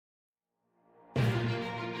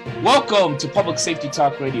Welcome to Public Safety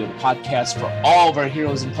Talk Radio, the podcast for all of our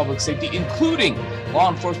heroes in public safety, including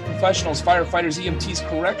law enforcement professionals, firefighters, EMTs,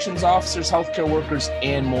 corrections officers, healthcare workers,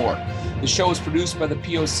 and more. The show is produced by the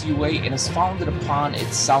POCUA and is founded upon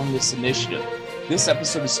its Soundness Initiative. This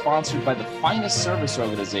episode is sponsored by the Finest Service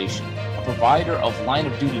Organization, a provider of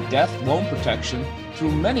line-of-duty death loan protection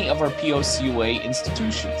through many of our POCUA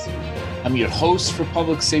institutions. I'm your host for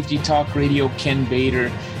Public Safety Talk Radio, Ken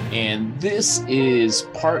Bader, and this is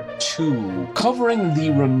part 2, covering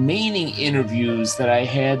the remaining interviews that I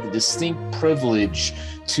had the distinct privilege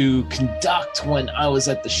to conduct when I was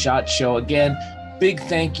at the SHOT Show. Again, big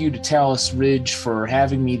thank you to Talus Ridge for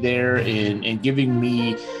having me there and giving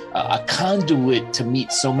me a conduit to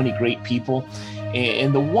meet so many great people.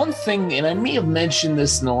 And the one thing, and I may have mentioned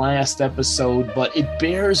this in the last episode, but it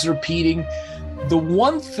bears repeating, the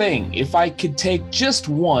one thing, if I could take just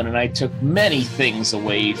one, and I took many things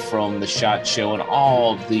away from the SHOT Show and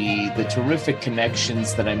all of the terrific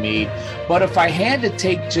connections that I made, but if I had to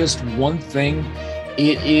take just one thing,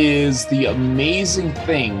 it is the amazing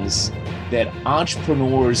things that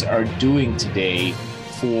entrepreneurs are doing today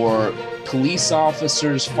for police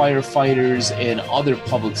officers, firefighters, and other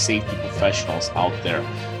public safety professionals out there.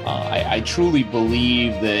 I truly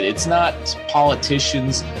believe that it's not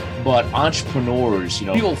politicians, but entrepreneurs,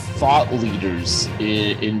 real thought leaders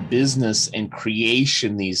in business and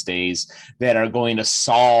creation these days that are going to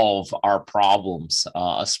solve our problems,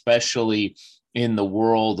 especially in the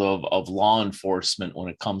world of law enforcement when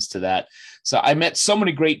it comes to that. So I met so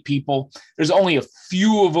many great people. There's only a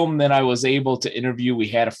few of them that I was able to interview. We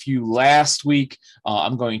had a few last week.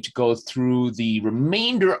 I'm going to go through the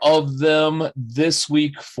remainder of them this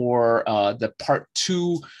week for the part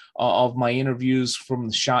 2 of my interviews from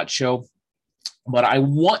the SHOT Show. But I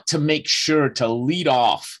want to make sure to lead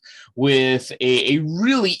off with a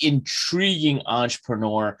really intriguing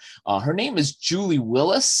entrepreneur. Her name is Julie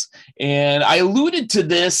Willis, and I alluded to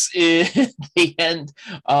this in the end,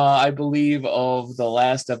 I believe, of the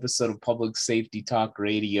last episode of Public Safety Talk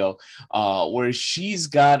Radio, where she's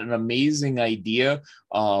got an amazing idea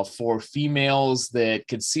for females that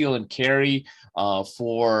conceal and carry,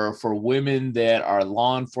 for women that are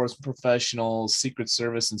law enforcement professionals, Secret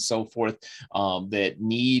Service, and so forth, that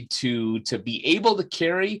need to be able to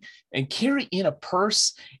carry in a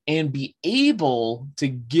purse and be able to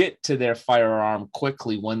get to their firearm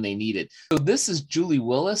quickly when they need it. So this is Julie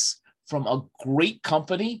Willis from a great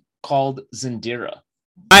company called Zendira.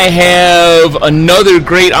 I have another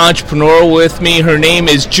great entrepreneur with me. Her name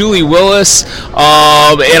is Julie Willis, and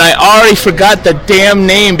I already forgot the damn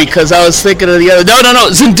name because I was thinking of the other. No,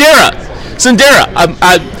 Zendira.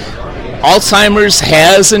 Alzheimer's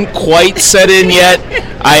hasn't quite set in yet.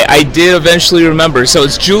 I did eventually remember. So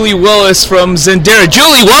it's Julie Willis from Zendira.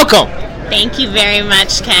 Julie, welcome. Thank you very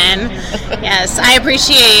much, Ken. Yes, I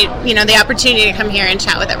appreciate, the opportunity to come here and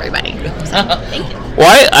chat with everybody. So, thank you.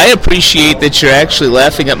 Well, I appreciate that you're actually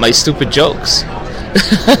laughing at my stupid jokes.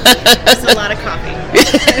 That's a lot of coffee.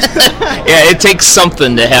 Yeah, it takes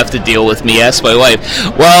something to have to deal with me. Ask my wife.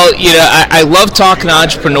 Well, I love talking to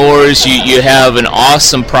entrepreneurs. You have an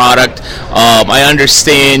awesome product. I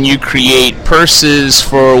understand you create purses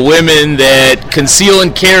for women that conceal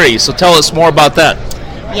and carry. So tell us more about that.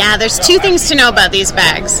 Yeah, there's 2 things to know about these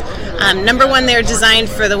bags. Number one, they're designed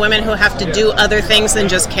for the women who have to do other things than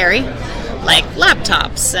just carry, like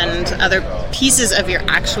laptops and other pieces of your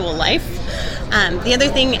actual life. The other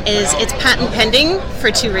thing is it's patent pending for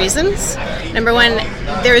 2 reasons. Number one,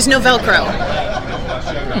 there is no Velcro.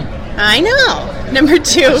 I know. Number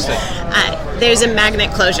 2, there's a magnet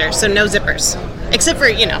closure, so no zippers, except for,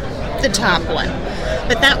 the top one.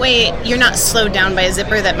 But that way you're not slowed down by a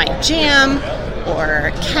zipper that might jam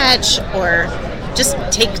or catch or just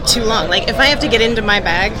take too long. Like if I have to get into my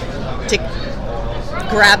bag to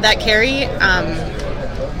grab that carry,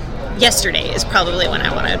 yesterday is probably when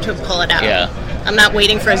I wanted to pull it out. Yeah. I'm not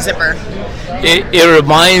waiting for a zipper. It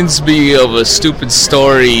reminds me of a stupid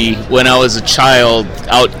story when I was a child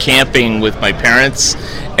out camping with my parents,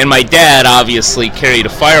 and my dad obviously carried a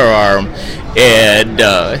firearm, and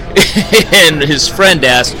and his friend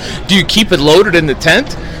asked, "Do you keep it loaded in the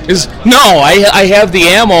tent?" No, I have the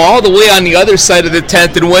ammo all the way on the other side of the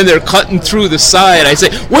tent, and when they're cutting through the side, I say,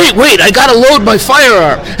 wait, I gotta load my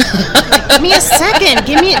firearm. Give me a second,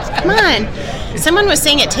 come on. Someone was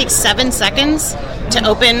saying it takes 7 seconds to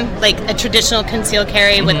open like a traditional concealed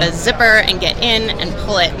carry with a zipper and get in and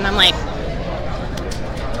pull it, and I'm like,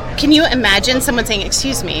 can you imagine someone saying,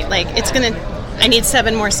 excuse me, like it's gonna, I need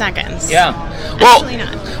 7 more seconds. Yeah. Absolutely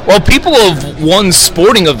not. Well, people have won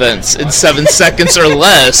sporting events in 7 seconds or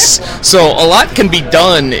less, so a lot can be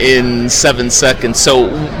done in 7 seconds. So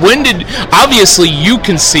obviously you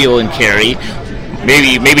conceal and carry,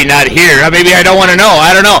 maybe not here, maybe I don't want to know,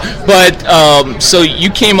 I don't know, but so you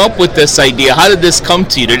came up with this idea. How did this come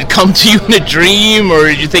to you? Did it come to you in a dream, or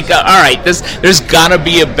did you think, all right, there's got to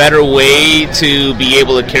be a better way to be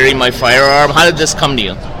able to carry my firearm? How did this come to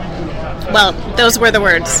you? Well, those were the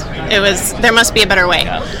words. It was, there must be a better way.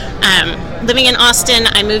 Living in Austin,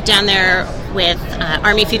 I moved down there with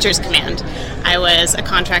Army Futures Command. I was a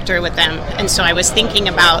contractor with them, and so I was thinking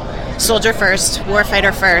about soldier first,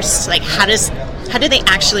 warfighter first, like how do they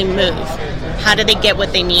actually move? How do they get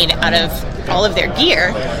what they need out of all of their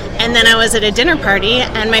gear? And then I was at a dinner party,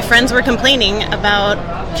 and my friends were complaining about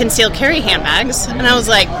concealed carry handbags, and I was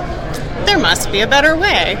like, there must be a better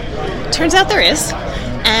way. Turns out there is.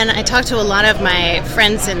 And I talked to a lot of my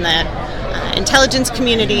friends in the intelligence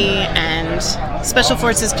community and special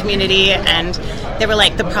forces community, and they were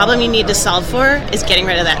like, the problem you need to solve for is getting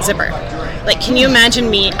rid of that zipper. Like, can you imagine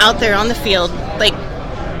me out there on the field, like,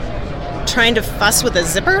 trying to fuss with a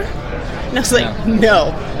zipper? And I was like,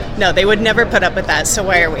 no, they would never put up with that, so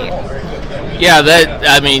why are we? Yeah,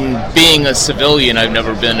 being a civilian, I've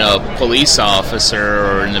never been a police officer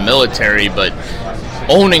or in the military, but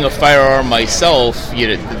owning a firearm myself,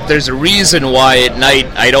 there's a reason why at night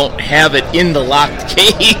I don't have it in the locked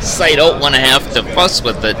case. I don't want to have to fuss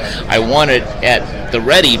with it. I want it at the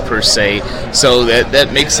ready, per se. So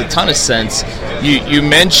that makes a ton of sense. You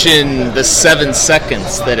mentioned the 7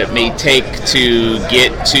 seconds that it may take to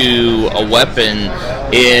get to a weapon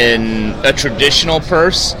in a traditional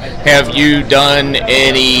purse. Have you done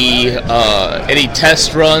any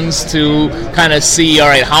test runs to kind of see, all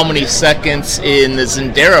right, how many seconds in the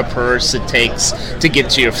Zendara purse it takes to get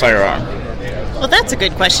to your firearm? Well, that's a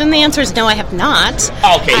good question. The answer is no, I have not.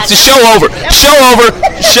 Okay, it's a show over. Show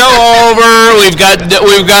over. We've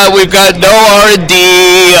got no R&D.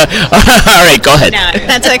 All right, go ahead. No,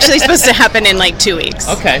 that's actually supposed to happen in like 2 weeks.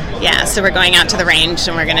 Okay. Yeah, so we're going out to the range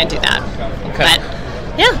and we're going to do that. Okay. But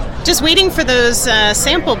yeah, just waiting for those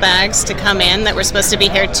sample bags to come in that were supposed to be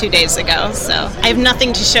here 2 days ago. So I have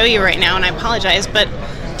nothing to show you right now, and I apologize, but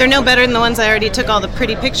they're no better than the ones I already took all the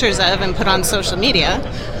pretty pictures of and put on social media.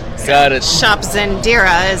 Got it. Shop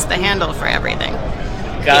Zendira is the handle for everything.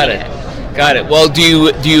 Got it. Well, do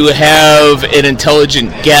you have an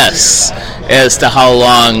intelligent guess as to how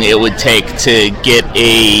long it would take to get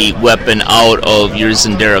a weapon out of your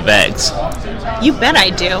Zendara bags? You bet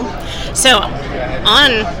I do. So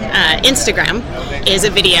on Instagram is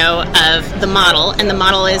a video of the model, and the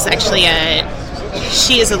model is actually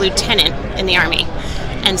she is a lieutenant in the Army.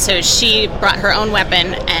 And so she brought her own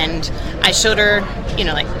weapon, and I showed her,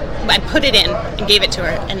 I put it in and gave it to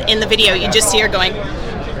her. And in the video, you just see her going,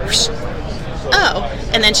 whoosh, oh,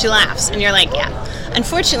 and then she laughs. And you're like, yeah.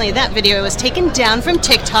 Unfortunately, that video was taken down from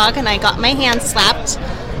TikTok, and I got my hand slapped.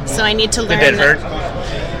 So I need to learn. Did it hurt?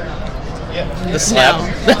 The slap?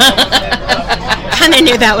 No. Kind of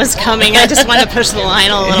knew that was coming. I just want to push the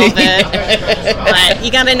line a little bit. But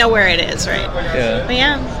you got to know where it is, right? Yeah. But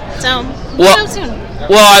yeah, so soon.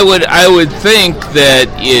 Well, I would think that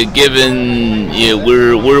given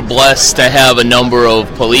we're blessed to have a number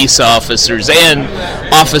of police officers and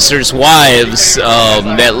officers' wives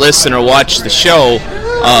that listen or watch the show,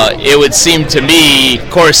 it would seem to me, of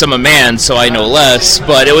course I'm a man so I know less,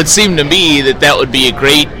 but it would seem to me that would be a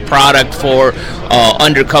great product for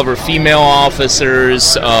undercover female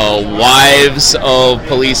officers, wives of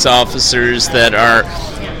police officers that are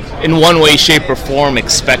in one way, shape, or form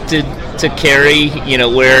expected to carry,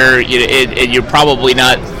 where you're probably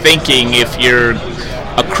not thinking, if you're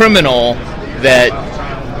a criminal, that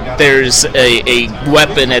there's a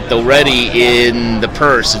weapon at the ready in the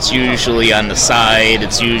purse. It's usually on the side,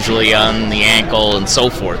 it's usually on the ankle, and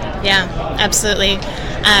so forth. Yeah, absolutely.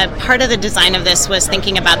 Part of the design of this was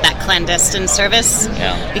thinking about that clandestine service.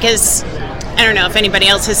 Yeah. Because I don't know if anybody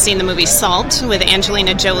else has seen the movie Salt with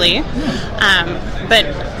Angelina Jolie, but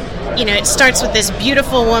it starts with this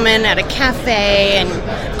beautiful woman at a cafe, and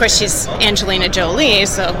of course she's Angelina Jolie,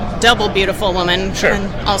 so double beautiful woman, sure,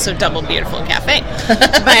 and also double beautiful cafe.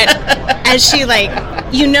 But as she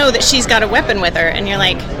that she's got a weapon with her, and you're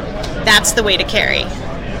like, that's the way to carry,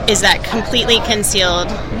 is that completely concealed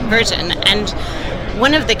version. And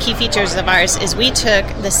one of the key features of ours is we took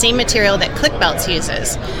the same material that Click Belts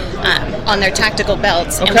uses on their tactical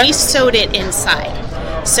belts, and we sewed it inside.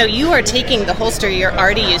 So you are taking the holster you're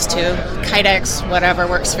already used to, Kydex, whatever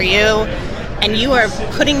works for you, and you are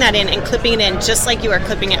putting that in and clipping it in just like you are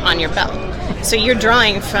clipping it on your belt. So you're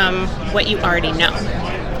drawing from what you already know.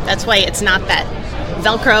 That's why it's not that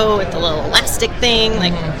Velcro with the little elastic thing.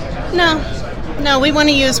 Like, no, we want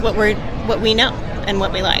to use what we know and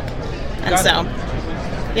what we like. And so,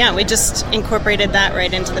 yeah, we just incorporated that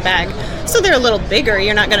right into the bag. So they're a little bigger.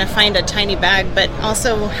 You're not going to find a tiny bag, but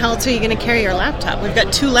also, how else are you going to carry your laptop? We've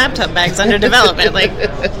got 2 laptop bags under development. Like,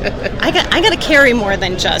 I got to carry more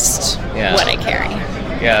than just what I carry.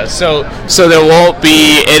 Yeah, so there won't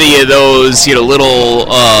be any of those, little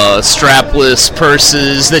strapless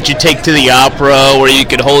purses that you take to the opera where you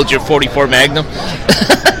can hold your .44 Magnum.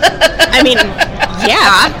 I mean,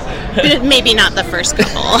 yeah. But maybe not the first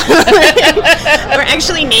couple. We're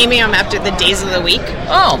actually naming them after the days of the week.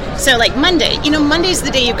 Oh. So like Monday, Monday's the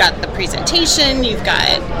day you've got the presentation, you've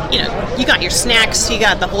got, you got your snacks, you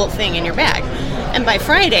got the whole thing in your bag. And by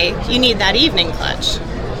Friday, you need that evening clutch.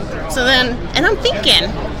 So then, and I'm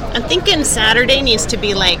thinking Saturday needs to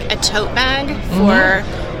be like a tote bag for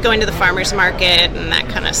going to the farmer's market and that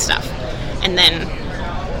kind of stuff. And then,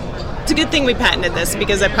 it's a good thing we patented this,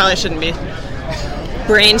 because I probably shouldn't be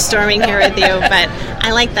brainstorming here with you, but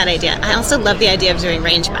I like that idea. I also love the idea of doing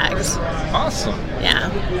range bags. Awesome. Yeah.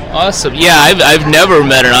 Awesome. Yeah, I've never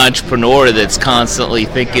met an entrepreneur that's constantly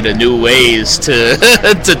thinking of new ways to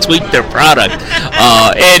to tweak their product.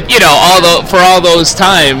 And for all those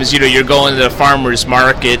times, you're going to the farmer's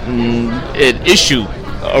market and an issue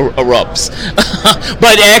erupts.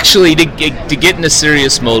 But actually, to get into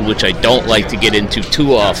serious mode, which I don't like to get into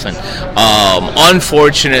too often,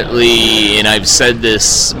 unfortunately, and I've said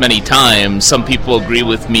this many times, some people agree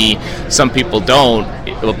with me, some people don't,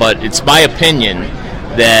 but it's my opinion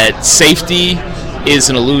that safety is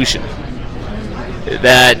an illusion.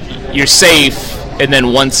 That you're safe, and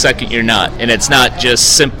then 1 second you're not. And it's not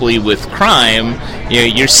just simply with crime.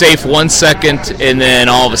 You're safe 1 second, and then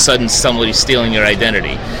all of a sudden somebody's stealing your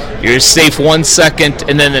identity. You're safe 1 second,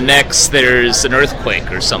 and then the next there's an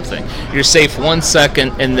earthquake or something. You're safe 1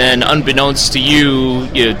 second, and then unbeknownst to you,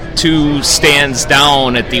 2 stands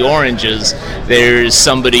down at the Oranges, there's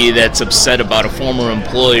somebody that's upset about a former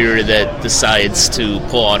employer that decides to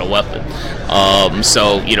pull out a weapon.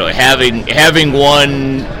 So having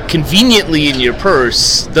one conveniently in your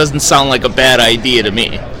purse doesn't sound like a bad idea to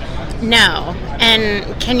me. No,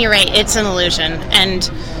 and Ken, you're right, it's an illusion. And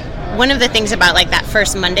one of the things about like that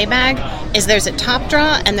first Monday bag is there's a top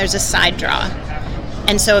draw and there's a side draw.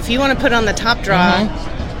 And so if you want to put on the top draw,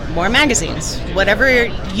 more magazines, whatever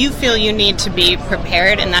you feel you need to be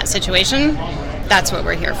prepared in that situation, that's what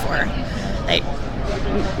we're here for. Like,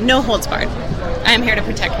 no holds barred. I am here to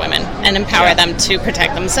protect women and empower them to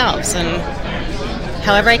protect themselves. And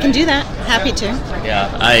however I can do that, happy to. Yeah,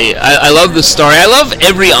 I love the story. I love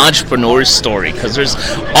every entrepreneur's story, because there's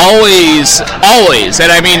always,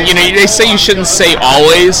 and I mean, they say you shouldn't say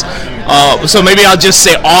always, so maybe I'll just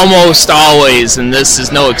say almost always, and this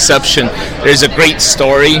is no exception. There's a great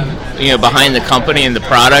story, behind the company and the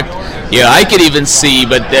product. Yeah, I could even see,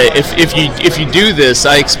 but if you do this,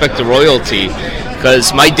 I expect a royalty,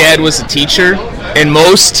 because my dad was a teacher, and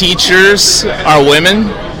most teachers are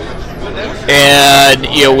women.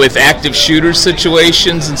 And with active shooter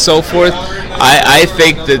situations and so forth, I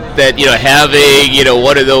think that having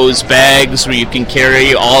one of those bags where you can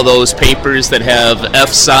carry all those papers that have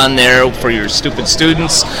F's on there for your stupid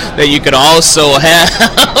students, that you could also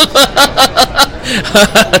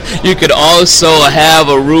have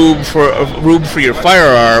a room for your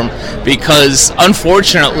firearm, because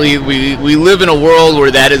unfortunately we live in a world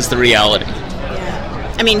where that is the reality.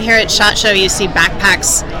 Yeah. I mean, here at SHOT Show you see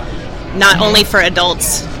backpacks not only for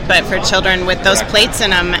adults, but for children with those plates in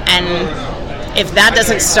them. And if that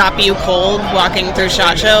doesn't stop you cold walking through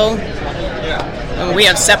SHOT Show, we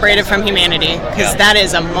have separated from humanity, because that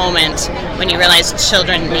is a moment when you realize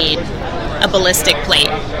children need a ballistic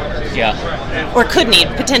plate. Yeah. Or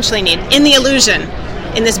potentially need, in the illusion,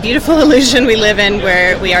 in this beautiful illusion we live in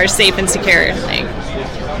where we are safe and secure. Like,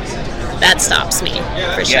 that stops me,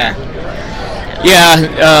 for sure. Yeah.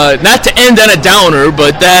 Yeah, not to end on a downer,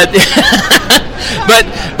 but that, but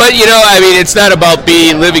I mean, it's not about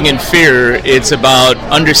living in fear. It's about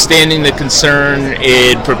understanding the concern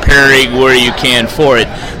and preparing where you can for it.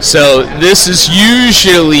 So this is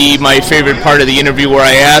usually my favorite part of the interview, where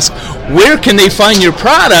I ask, where can they find your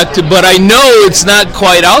product? But I know it's not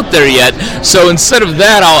quite out there yet. So instead of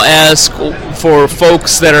that, I'll ask for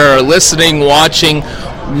folks that are listening, watching,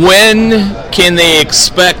 when can they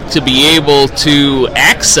expect to be able to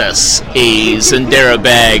access a Zendera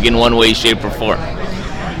bag in one way, shape, or form?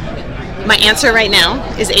 My answer right now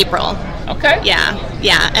is April. Okay.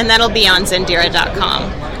 Yeah, and that'll be on Zendera.com.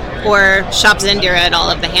 or Shop Zendira at all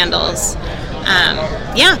of the handles.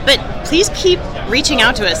 But please keep reaching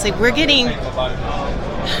out to us. Like, we're getting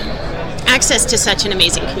access to such an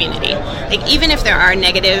amazing community. Like, even if there are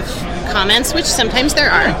negative comments, which sometimes there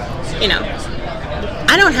are,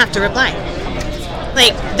 I don't have to reply.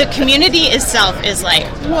 Like, the community itself is like,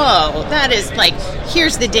 whoa, that is like,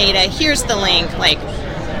 here's the data, here's the link. Like,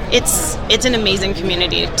 it's an amazing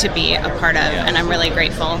community to be a part of, and I'm really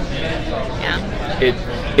grateful.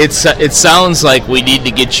 It sounds like we need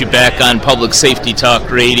to get you back on Public Safety Talk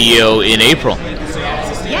Radio in April.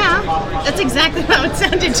 Yeah, that's exactly how it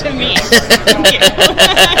sounded to me.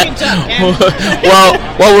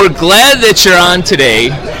 Well, we're glad that you're on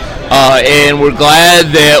today, and we're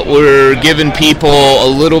glad that we're giving people a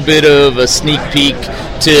little bit of a sneak peek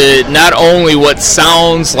to not only what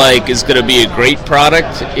sounds like is going to be a great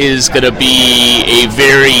product, is going to be a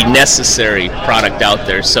very necessary product out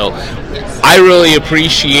there. So I really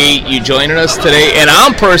appreciate you joining us today, and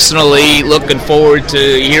I'm personally looking forward to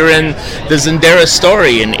hearing the Zendira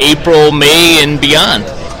story in April, May, and beyond.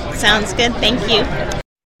 Sounds good. Thank you.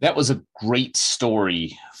 That was a great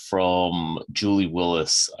story from Julie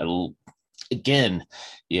Willis. I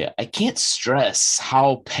can't stress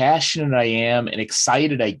how passionate I am and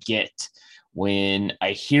excited I get when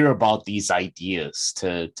I hear about these ideas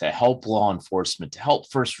to help law enforcement, to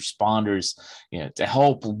help first responders, to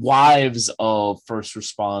help wives of first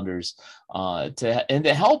responders,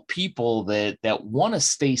 to help people that want to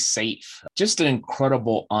stay safe. Just an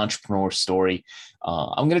incredible entrepreneur story.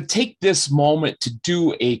 I'm going to take this moment to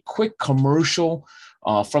do a quick commercial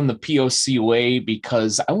from the POCOA,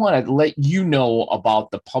 because I want to let you know about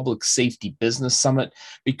the Public Safety Business Summit,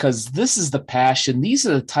 because this is the passion. These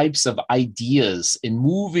are the types of ideas in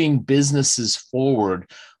moving businesses forward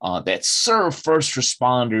that serve first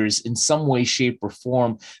responders in some way, shape, or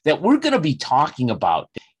form that we're going to be talking about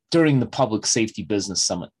during the Public Safety Business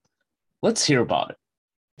Summit. Let's hear about it.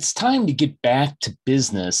 It's time to get back to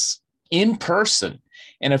business in person.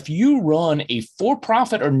 And if you run a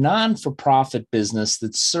for-profit or non-for-profit business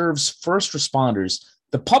that serves first responders,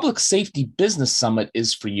 the Public Safety Business Summit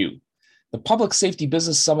is for you. The Public Safety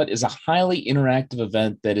Business Summit is a highly interactive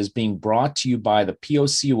event that is being brought to you by the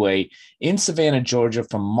POCOA in Savannah, Georgia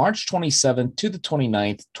from March 27th to the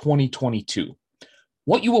 29th, 2022.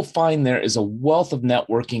 What you will find there is a wealth of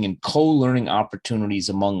networking and co-learning opportunities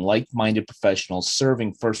among like-minded professionals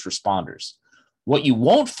serving first responders. What you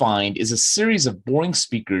won't find is a series of boring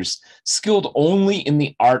speakers skilled only in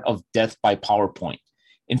the art of death by PowerPoint.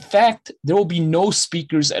 In fact, there will be no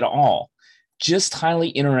speakers at all, just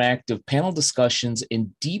highly interactive panel discussions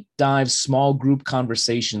and deep dive small group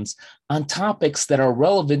conversations on topics that are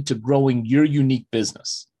relevant to growing your unique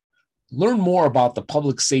business. Learn more about the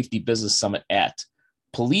Public Safety Business Summit at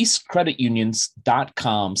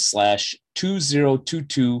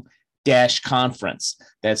policecreditunions.com/2022-conference.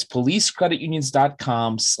 That's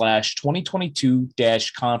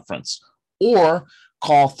policecreditunions.com/2022-conference, or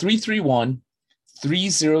call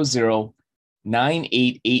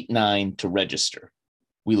 331-300-9889 to register.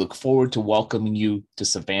 We look forward to welcoming you to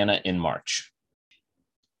Savannah in March.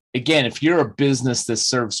 Again, if you're a business that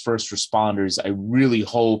serves first responders, I really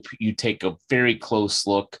hope you take a very close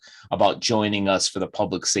look about joining us for the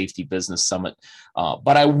Public Safety Business Summit.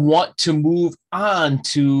 But I want to move on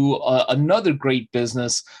to another great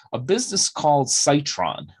business, a business called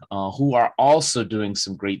Citron, who are also doing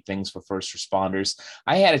some great things for first responders.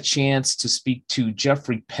 I had a chance to speak to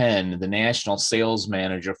Jeffrey Penn, the National Sales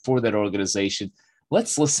Manager for that organization.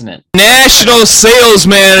 Let's listen in. National Sales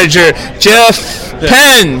Manager, Jeff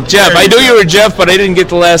Penn. Jeff, I knew you were Jeff, but I didn't get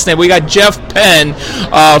the last name. We got Jeff Penn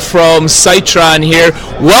from Citron here.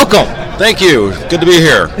 Welcome. Thank you. Good to be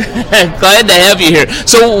here. Glad to have you here.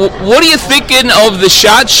 So what are you thinking of the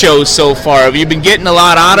SHOT Show so far? Have you been getting a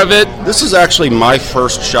lot out of it? This is actually my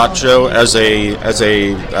first SHOT Show as a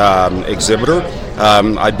exhibitor.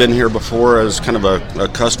 I've been here before as kind of a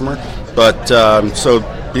customer, but so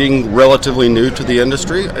being relatively new to the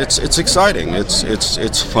industry, it's exciting.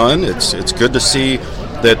 It's fun. It's good to see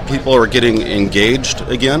that people are getting engaged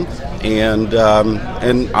again, and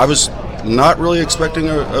I was not really expecting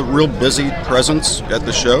a real busy presence at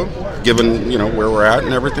the show, given where we're at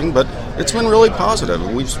and everything, but it's been really positive.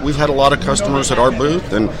 We've had a lot of customers at our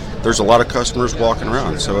booth, and there's a lot of customers walking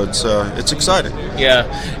around, so it's exciting.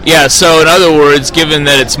 Yeah. So in other words, given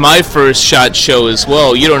that it's my first SHOT Show as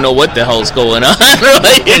well, you don't know what the hell's going on.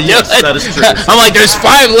 Right? Yes, that is true. I'm like, there's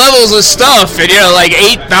 5 levels of stuff, and like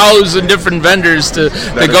 8,000 different vendors to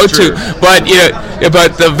go to. But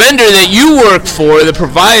but the vendor that you work for, the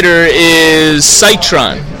provider, is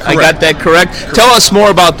Citron. I got that correct? Tell us more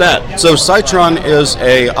about that. So Citron is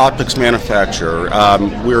a optics manufacturer.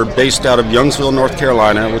 We're based out of Youngsville, North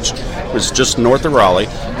Carolina, which is just north of Raleigh,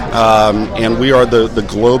 and we are the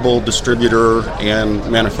global distributor and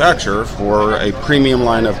manufacturer for a premium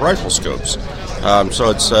line of rifle scopes.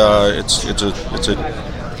 So it's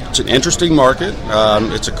an interesting market.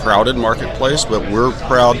 It's a crowded marketplace, but we're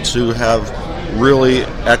proud to have really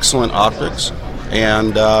excellent optics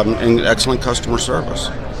and excellent customer service.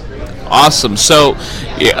 Awesome. So,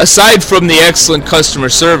 aside from the excellent customer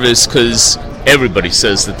service, because everybody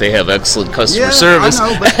says that they have excellent customer service,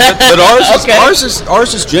 I know, but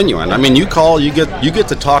ours is genuine. I mean, you call, you get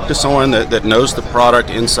to talk to someone that knows the product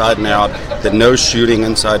inside and out, that knows shooting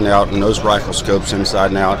inside and out, and knows rifle scopes inside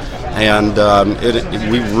and out, and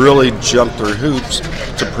we really jump through hoops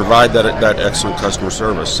to provide that excellent customer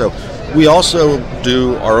service. So. We also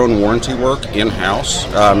do our own warranty work in-house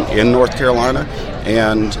in North Carolina,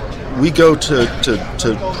 and we go to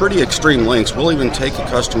pretty extreme lengths. We'll even take a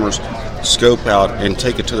customer's scope out and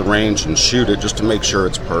take it to the range and shoot it just to make sure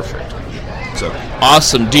it's perfect. So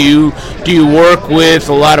awesome. Do you work with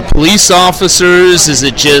a lot of police officers? Is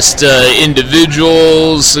it just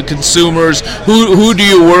individuals, consumers? Who do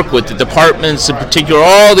you work with? The departments in particular?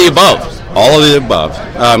 All the above? All of the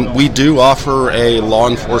above. We do offer a law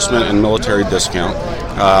enforcement and military discount,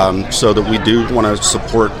 so that we do want to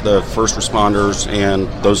support the first responders and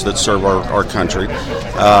those that serve our country.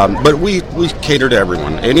 But we cater to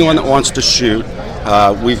everyone. Anyone that wants to shoot,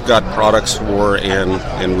 we've got products for,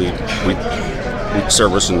 and we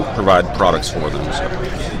service and provide products for them. So.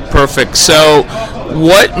 Perfect. So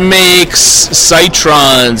what makes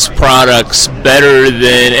Citron's products better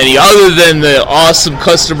than any other than the awesome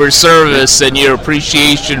customer service and your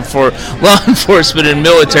appreciation for law enforcement and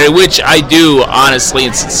military, which I do honestly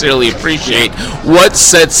and sincerely appreciate? What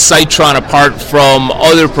sets Citron apart from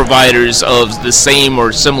other providers of the same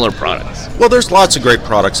or similar products? Well, there's lots of great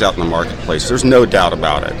products out in the marketplace. There's no doubt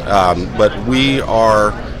about it. But we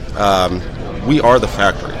are the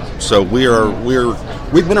factory. So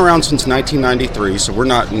we've been around since 1993, so we're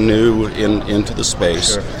not new into the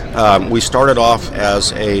space. Sure. We started off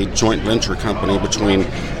as a joint venture company between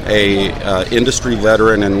a industry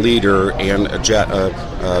veteran and leader and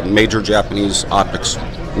a major Japanese optics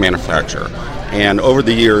manufacturer. And over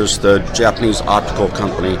the years, the Japanese optical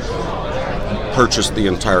company purchased the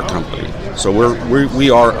entire company. So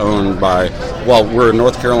we are owned by, while we're a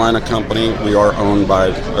North Carolina company, we are owned by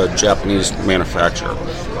a Japanese manufacturer.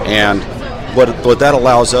 And what that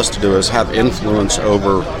allows us to do is have influence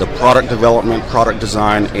over the product development, product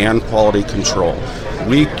design, and quality control.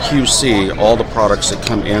 We QC all the products that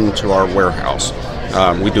come into our warehouse.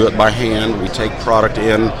 We do it by hand. We take product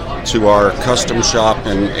in to our custom shop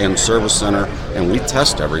and service center, and we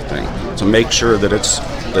test everything to make sure that it's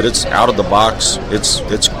out of the box.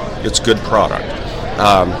 It's good product.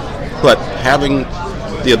 But having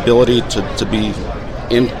the ability to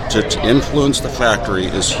influence the factory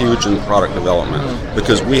is huge in product development,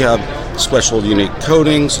 because we have special unique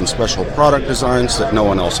coatings and special product designs that no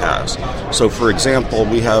one else has. So for example,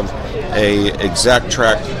 we have a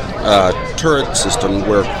ExactTrack turret system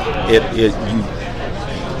where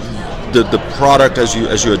the product, as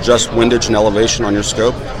you adjust windage and elevation on your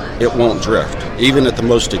scope, it won't drift. Even at the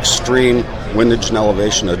most extreme windage and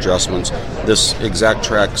elevation adjustments, this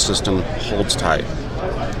ExactTrack system holds tight.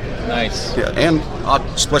 Nice. Yeah, and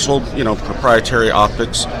special, proprietary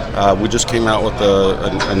optics. We just came out with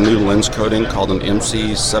a new lens coating called an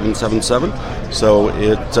MC777. So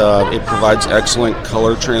it provides excellent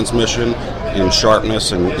color transmission and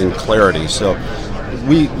sharpness and clarity. So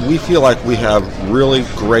we feel like we have really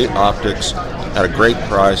great optics at a great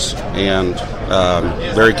price and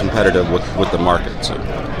very competitive with the market. So.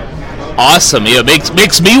 Awesome. Yeah,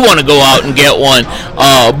 makes me want to go out and get one.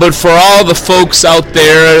 But for all the folks out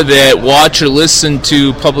there that watch or listen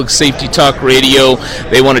to Public Safety Talk Radio,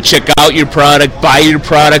 they want to check out your product, buy your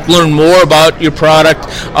product, learn more about your product.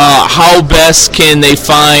 How best can they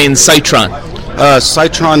find Citron?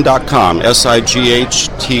 Citron.com, Sightron.com.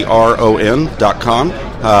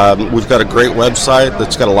 We've got a great website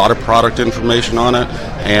that's got a lot of product information on it,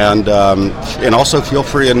 and also feel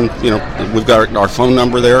free, and we've got our phone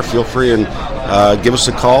number there. Feel free and give us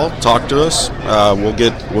a call, talk to us. We'll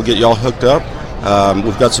get y'all hooked up.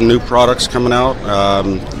 We've got some new products coming out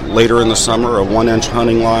later in the summer, a 1-inch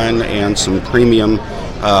hunting line and some premium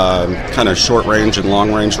kind of short range and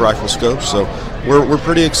long range rifle scopes. So we're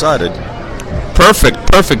pretty excited. Perfect.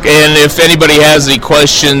 And if anybody has any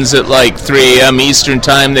questions at like 3 a.m. Eastern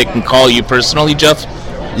time, they can call you personally, Jeff?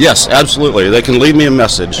 Yes, absolutely. They can leave me a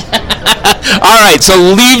message. All right, so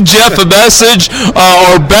leave Jeff a message,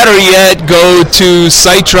 or better yet, go to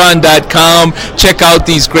Cytron.com. Check out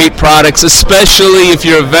these great products, especially if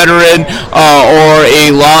you're a veteran or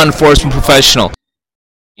a law enforcement professional.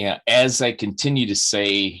 Yeah, as I continue to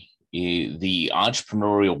say, the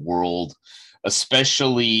entrepreneurial world,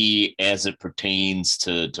 especially as it pertains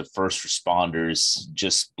to first responders,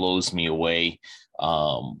 just blows me away.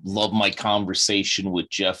 Love my conversation with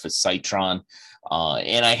Jeff at Cytron.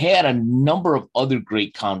 And I had a number of other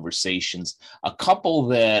great conversations, a couple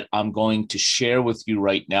that I'm going to share with you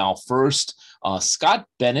right now. First, Scott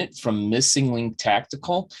Bennett from Missing Link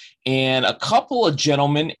Tactical, and a couple of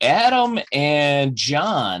gentlemen, Adam and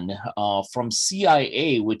John from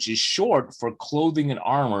CIA, which is short for Clothing and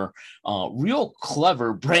Armor. Real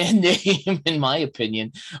clever brand name, in my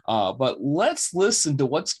opinion. But let's listen to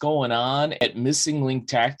what's going on at Missing Link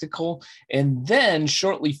Tactical, and then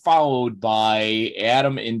shortly followed by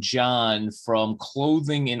Adam and John from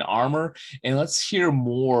Clothing and Armor. And let's hear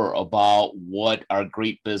more about what our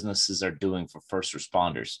great businesses are doing for first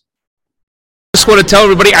responders. I just want to tell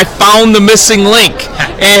everybody I found the missing link,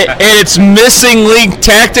 and it's Missing Link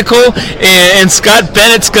Tactical, and Scott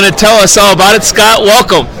Bennett's going to tell us all about it. Scott,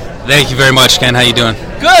 welcome. Thank you very much, Ken. How you doing?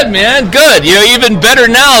 Good, man. Good. You know, even better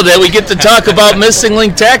now that we get to talk about Missing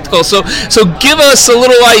Link Tactical. So give us a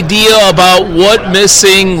little idea about what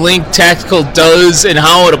Missing Link Tactical does and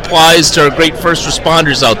how it applies to our great first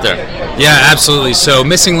responders out there. Yeah, absolutely. So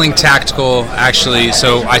Missing Link Tactical, actually,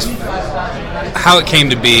 how it came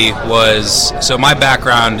to be was, so my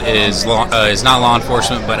background is not law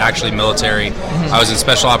enforcement, but actually military. Mm-hmm. I was in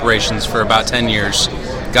special operations for about 10 years,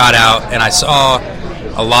 got out, and I saw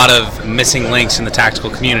a lot of missing links in the tactical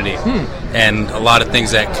community and a lot of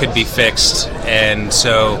things that could be fixed. And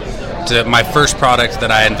so my first product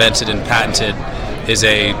that I invented and patented is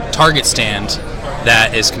a target stand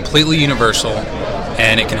that is completely universal,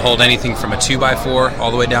 and it can hold anything from a 2x4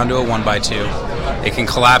 all the way down to a 1x2. It can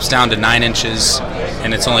collapse down to 9 inches,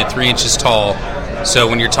 and it's only 3 inches tall. So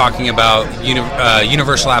when you're talking about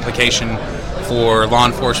universal application for law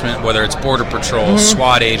enforcement, whether it's border patrol,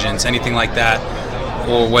 SWAT agents, anything like that,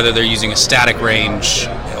 or whether they're using a static range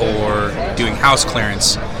or doing house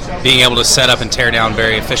clearance, being able to set up and tear down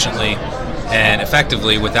very efficiently and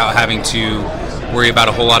effectively without having to worry about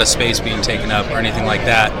a whole lot of space being taken up or anything like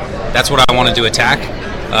that. That's what I wanted to attack,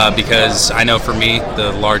 because I know for me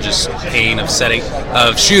the largest pain of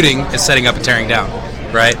shooting is setting up and tearing down,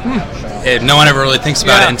 right? No one ever really thinks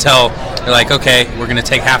about it until they're like, okay, we're going to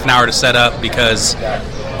take half an hour to set up because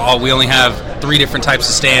we only have 3 different types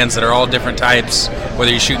of stands that are all different types.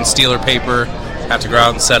 Whether you're shooting steel or paper, have to go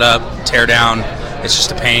out and set up, tear down. It's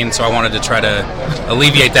just a pain, so I wanted to try to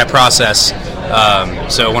alleviate that process.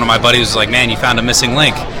 So one of my buddies was like, man, you found a missing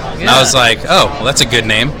link. And I was like, oh, well, that's a good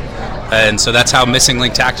name. And so that's how Missing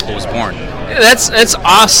Link Tactical was born. That's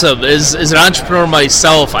awesome. As an entrepreneur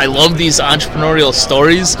myself, I love these entrepreneurial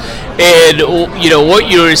stories, and you know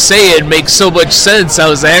what you were saying makes so much sense. I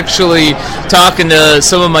was actually talking to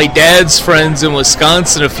some of my dad's friends in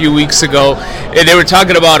Wisconsin a few weeks ago, and they were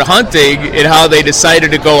talking about hunting and how they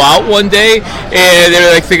decided to go out one day, and they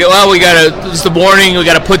were like thinking, well, it's the morning, we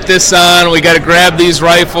gotta put this on, we gotta grab these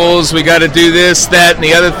rifles, we gotta do this, that, and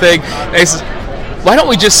the other thing. And I said, why don't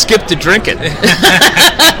we just skip to drinking?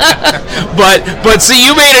 But see,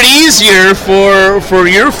 you made it easier for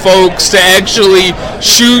your folks to actually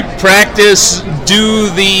shoot, practice, do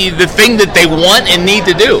the thing that they want and need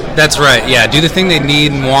to do. That's right. Yeah, do the thing they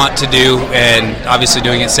need and want to do, and obviously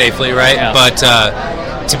doing it safely, right? Yeah. But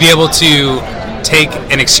to be able to take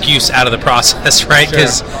an excuse out of the process, right?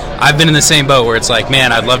 Because I've been in the same boat where it's like,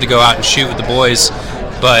 man, I'd love to go out and shoot with the boys,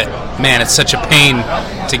 but man, it's such a pain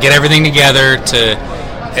to get everything together,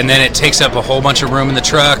 and then it takes up a whole bunch of room in the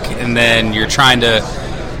truck, and then you're trying to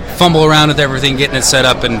fumble around with everything, getting it set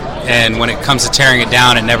up, and when it comes to tearing it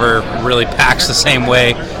down, it never really packs the same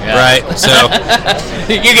way, right? So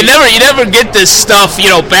you never get this stuff,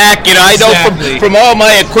 back. I know from all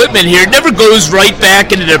my equipment here, it never goes right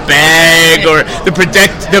back into the bag or the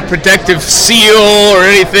protective seal or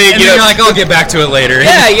anything. And you're like, I'll get back to it later.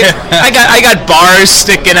 Yeah, I got bars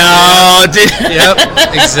sticking out.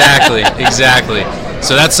 Yep, exactly.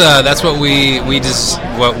 So that's what we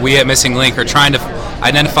at Missing Link are trying to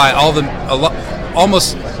identify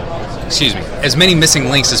as many missing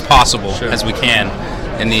links as possible as we can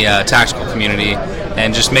in the tactical community,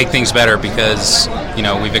 and just make things better, because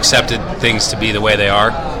we've accepted things to be the way they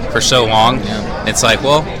are for so long. It's like,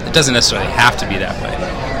 well, it doesn't necessarily have to be that way,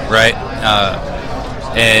 right?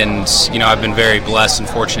 And I've been very blessed and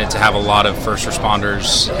fortunate to have a lot of first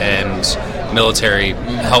responders and military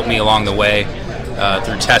help me along the way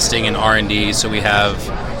through testing and R&D. So we have,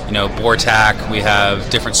 BORTAC, we have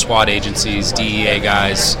different SWAT agencies, DEA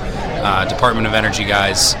guys, Department of Energy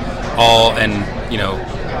guys, all and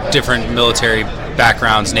different military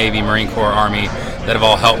backgrounds, Navy, Marine Corps, Army, that have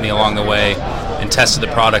all helped me along the way and tested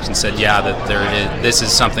the product and said, that this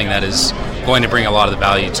is something that is going to bring a lot of the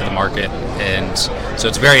value to the market. And so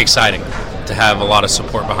it's very exciting to have a lot of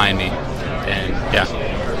support behind me. And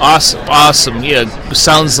Awesome. Yeah,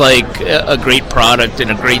 sounds like a great product and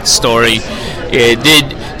a great story.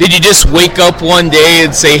 Did you just wake up one day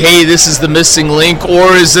and say, hey, this is the missing link,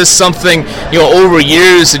 or is this something, over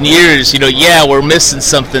years and years, we're missing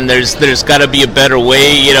something, there's got to be a better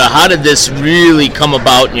way, how did this really come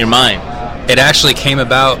about in your mind? It actually came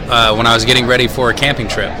about when I was getting ready for a camping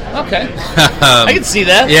trip. Okay. I can see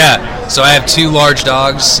that. Yeah. So I have 2 large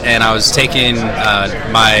dogs, and I was taking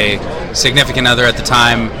my significant other at the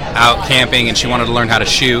time out camping, and she wanted to learn how to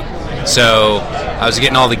shoot. So I was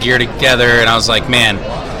getting all the gear together, and I was like, man,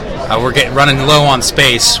 we're running low on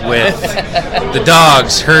space with the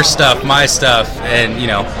dogs, her stuff, my stuff, and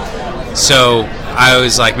so I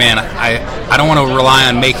was like, man, I don't want to rely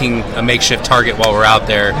on making a makeshift target while we're out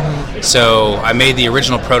there. So I made the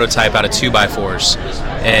original prototype out of 2x4s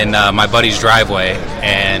in my buddy's driveway,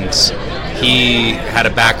 and he had a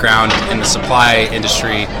background in the supply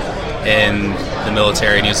industry in the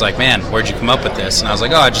military, and he was like, man, where'd you come up with this? And I was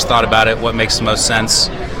like, I just thought about it, what makes the most sense,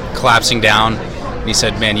 collapsing down. And he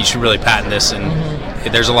said, man, you should really patent this, and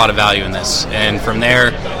there's a lot of value in this. And from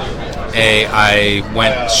there, I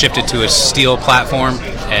shifted to a steel platform,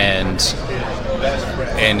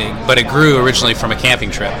 but it grew originally from a camping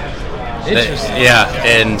trip. Interesting.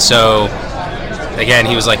 And so again,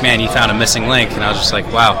 he was like, man, you found a missing link, and I was just like,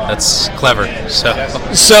 wow, that's clever. So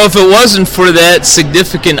if it wasn't for that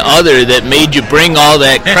significant other that made you bring all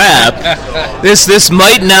that crap, this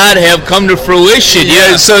might not have come to fruition.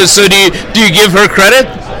 Yeah. So do you give her credit?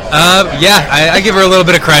 I give her a little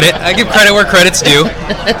bit of credit. I give credit where credit's due.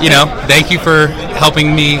 Thank you for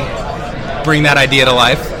helping me bring that idea to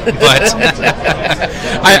life. But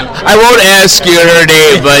I won't ask you her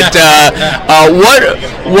name, but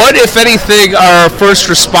what if anything are first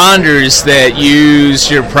responders that use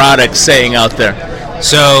your product saying out there?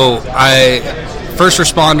 So first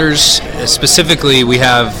responders specifically, we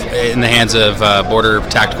have in the hands of Border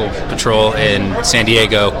Tactical Patrol in San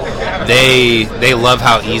Diego. They love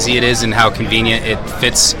how easy it is and how convenient it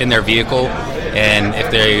fits in their vehicle. And if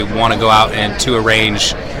they want to go out and to a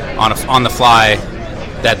range on the fly,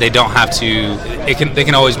 that they don't have to. They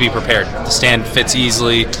can always be prepared. The stand fits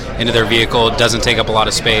easily into their vehicle. It doesn't take up a lot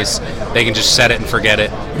of space. They can just set it and forget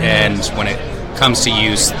it. And when it comes to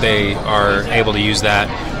use, they are able to use that.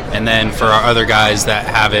 And then for our other guys that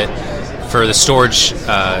have it, for the storage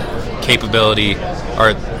capability,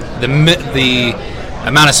 or the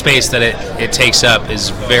amount of space that it takes up is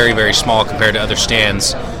very, very small compared to other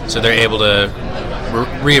stands. So they're able to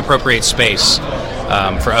reappropriate space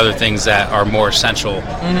for other things that are more essential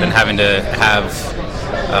than having to have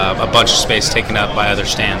a bunch of space taken up by other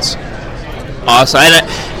stands. Awesome. And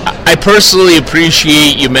I personally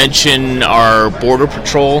appreciate you mention our Border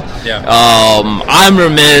Patrol. Yeah. I'm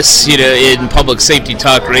remiss, in Public Safety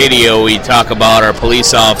Talk Radio, we talk about our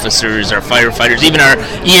police officers, our firefighters, even our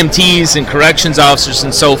EMTs and corrections officers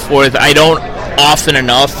and so forth. I don't often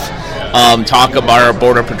enough talk about our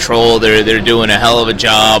Border Patrol. They're doing a hell of a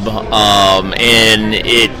job, and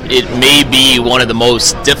it may be one of the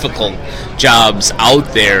most difficult jobs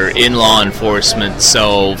out there in law enforcement.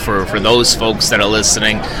 So for those folks that are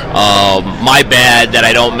listening, my bad that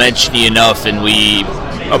I don't mention you enough, and we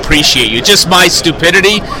appreciate you. Just my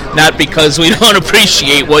stupidity, not because we don't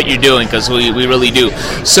appreciate what you're doing, because we really do.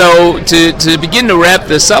 So to begin to wrap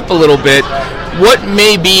this up a little bit, what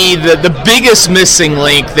may be the biggest missing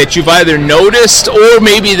link that you've either noticed or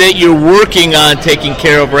maybe that you're working on taking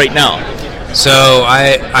care of right now? So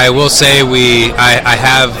I will say I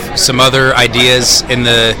have some other ideas in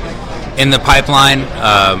the pipeline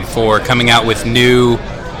for coming out with new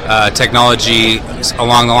technology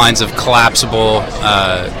along the lines of collapsible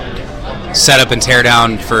setup and tear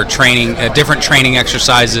down for training, different training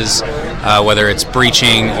exercises, whether it's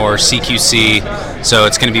breaching or CQC. So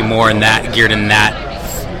it's going to be more in that, geared in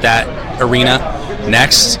that arena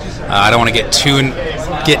next. I don't want to get too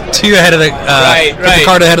ahead of the get the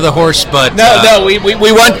cart ahead of the horse, but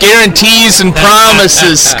we want guarantees and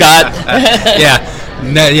promises, Scott.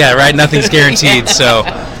 Right. Nothing's guaranteed. So,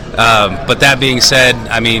 but that being said,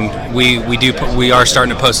 I mean, we are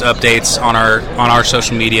starting to post updates on our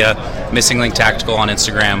social media, Missing Link Tactical on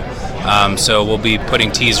Instagram. So we'll be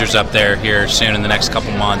putting teasers up there here soon in the next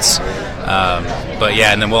couple months. But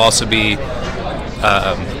yeah, and then we'll also be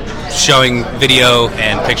showing video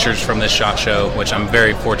and pictures from this SHOT Show, which I'm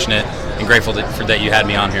very fortunate and grateful that you had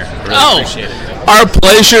me on here. I really appreciate it. Our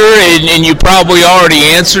pleasure, and you probably already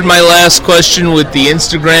answered my last question with the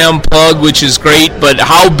Instagram plug, which is great, but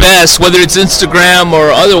how best, whether it's Instagram or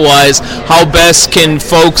otherwise, how best can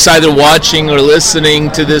folks either watching or listening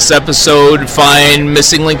to this episode find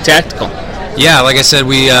Missing Link Tactical? Yeah, like I said,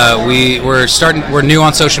 we're new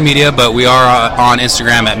on social media, but we are on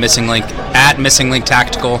Instagram at Missing Link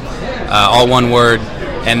Tactical, all one word.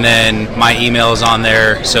 And then my email is on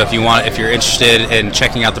there. So if you're interested in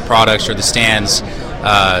checking out the products or the stands,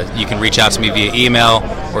 you can reach out to me via email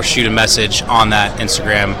or shoot a message on that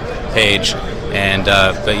Instagram page. And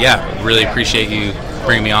but yeah, really appreciate you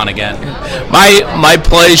bringing me on again. My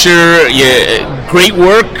pleasure. Yeah, great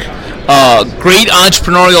work. Great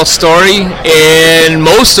entrepreneurial story, and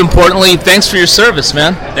most importantly, thanks for your service,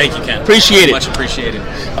 man. Thank you, Ken. Appreciate it. Much appreciated.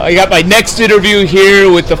 I got my next interview here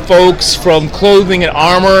with the folks from Clothing and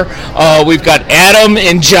Armor. We've got Adam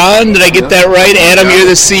and John. Did I get that right? Adam, you're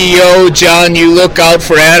the CEO. John, you look out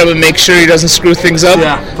for Adam and make sure he doesn't screw things up.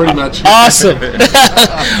 Yeah, pretty much. Awesome.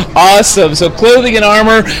 Awesome. So Clothing and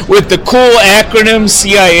Armor with the cool acronym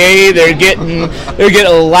CIA. They're getting a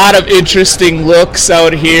lot of interesting looks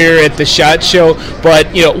out here at the SHOT Show.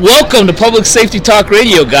 But welcome to Public Safety Talk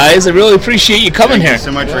Radio, guys. I really appreciate you coming here. Thank you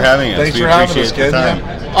so much for having us. Thanks for having us, Ken.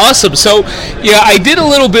 Awesome. So, I did a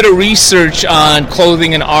little bit of research on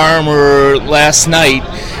Clothing and Armor last night,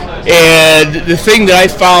 and the thing that I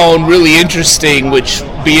found really interesting, which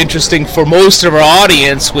be interesting for most of our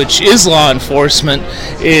audience, which is law enforcement,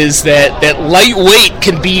 is that lightweight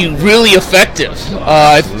can be really effective.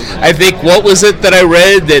 I think, what was it that I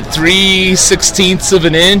read, that 3/16 of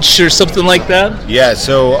an inch or something like that? Yeah,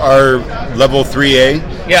 so our level 3A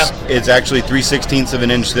Yeah. is actually 3/16 of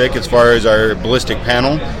an inch thick as far as our ballistic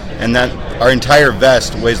panel, and that our entire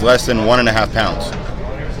vest weighs less than 1.5 pounds.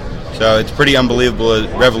 So it's pretty unbelievable,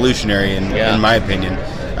 revolutionary in my opinion.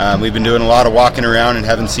 We've been doing a lot of walking around and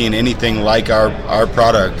haven't seen anything like our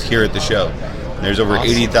product here at the show. There's over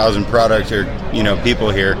 80,000 products or people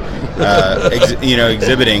here,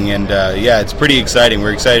 exhibiting, and it's pretty exciting.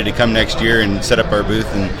 We're excited to come next year and set up our booth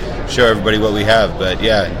and show everybody what we have. But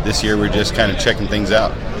this year we're just kind of checking things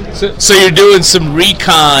out. So you're doing some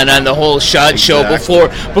recon on the whole SHOT Show before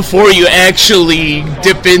you actually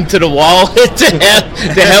dip into the wallet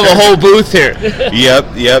to have a whole booth here.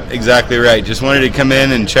 Yep, exactly right. Just wanted to come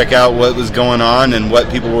in and check out what was going on and what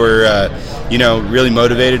people were, really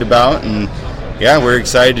motivated about, and we're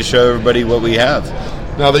excited to show everybody what we have.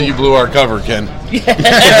 Now that you blew our cover, Ken. I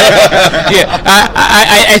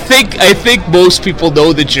think most people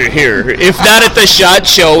know that you're here. If not at the SHOT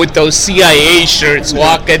Show with those CIA shirts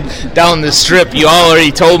walking down the strip, you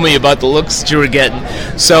already told me about the looks that you were getting.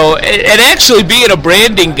 So, and actually being a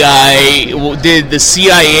branding guy, did the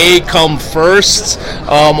CIA come first,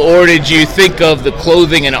 or did you think of the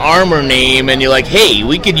Clothing and Armor name and you're like, hey,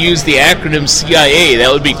 we could use the acronym CIA?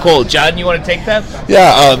 That would be cool. John, you want to take that?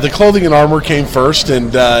 Yeah, the Clothing and Armor came first,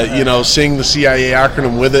 and seeing the CIA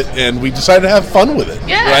acronym with it, and we decided to have fun with it,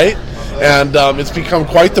 right? And it's become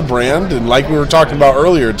quite the brand, and like we were talking about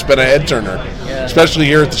earlier, it's been a head turner, especially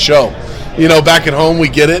here at the show. Back at home we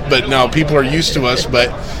get it, but now people are used to us.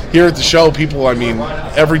 But here at the show, people,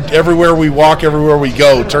 everywhere we walk, everywhere we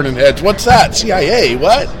go, turning heads. What's that? CIA?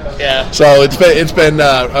 What? Yeah. So it's been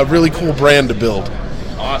a really cool brand to build.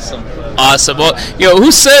 Awesome. Well,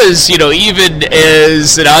 who says, even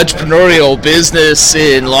as an entrepreneurial business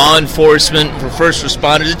in law enforcement for first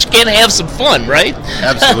responders, that you can't have some fun, right?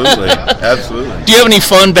 Absolutely. Absolutely. Do you have any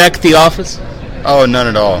fun back at the office? Oh, none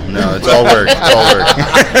at all. No, it's all work.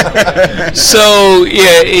 So,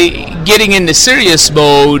 getting into serious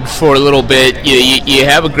mode for a little bit, you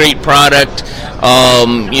have a great product.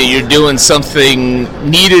 You're doing something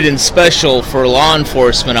needed and special for law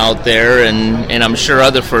enforcement out there, and I'm sure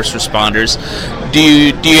other first responders. Do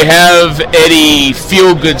you have any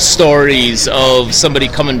feel-good stories of somebody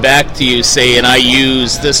coming back to you saying, I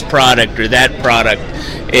use this product or that product,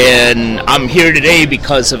 and I'm here today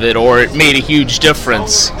because of it, or it made a huge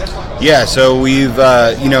difference? Yeah, so we've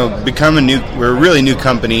become we're a really new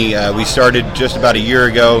company. We started just about a year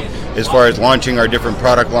ago as far as launching our different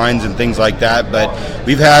product lines and things like that, but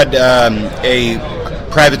we've had a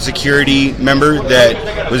private security member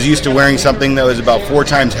that was used to wearing something that was about 4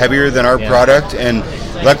 times heavier than our product, and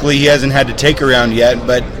luckily he hasn't had to take around yet,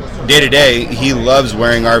 but day to day he loves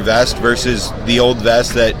wearing our vest versus the old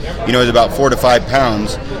vest that is about 4 to 5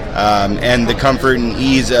 pounds, and the comfort and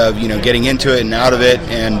ease of getting into it and out of it,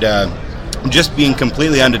 and just being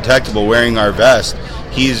completely undetectable wearing our vest,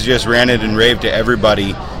 he's just ranted and raved to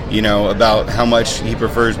everybody, about how much he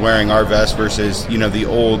prefers wearing our vest versus, the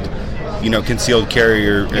old, concealed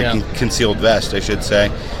carrier, concealed vest, I should say.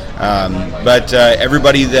 But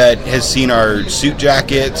everybody that has seen our suit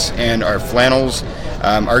jackets and our flannels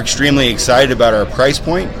are extremely excited about our price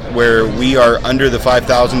point, where we are under the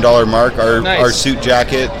 $5,000 mark. Our suit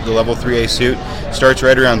jacket, the level 3A suit, starts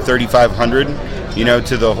right around $3,500,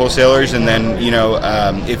 to the wholesalers, and then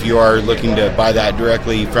if you are looking to buy that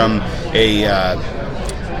directly from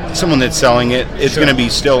someone that's selling it, it's going to be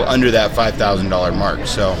still under that $5,000 mark.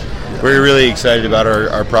 So we're really excited about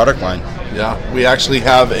our product line. Yeah, we actually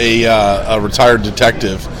have a retired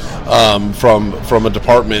detective from a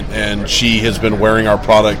department, and she has been wearing our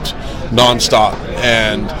product nonstop.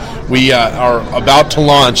 And we are about to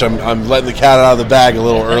launch. I'm letting the cat out of the bag a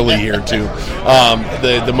little early here too.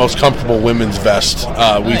 The most comfortable women's vest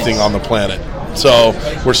we think on the planet. So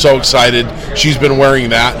we're so excited. She's been wearing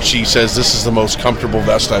that. She says this is the most comfortable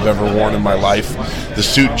vest I've ever worn in my life. The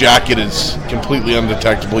suit jacket is completely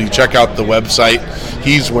undetectable. You check out the website.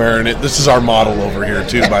 He's wearing it. This is our model over here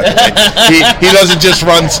too, by the way. He doesn't just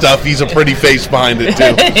run stuff. He's a pretty face behind it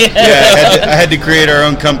too. Yeah, I had to create our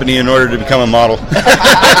own company in order to become a model.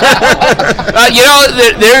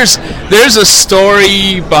 There's a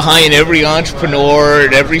story behind every entrepreneur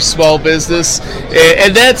and every small business,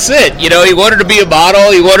 and that's it. He wanted to be a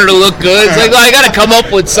model. He wanted to look good. It's like, I got to come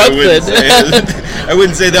up with something. I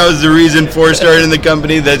wouldn't say that was the reason for starting the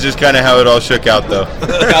company. That's just kind of how it all shook out, though.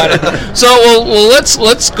 Got it. So, well,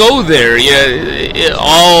 let's go there. Yeah,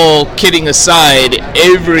 all kidding aside,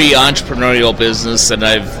 every entrepreneurial business, and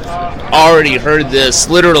I've already heard this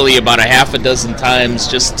literally about a half a dozen times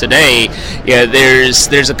just today. Yeah,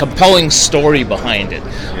 there's a compelling story behind it.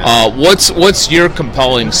 What's your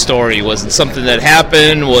compelling story? Was it something that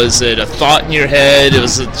happened? Was it a thought in your head?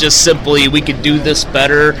 Was it just simply we could do this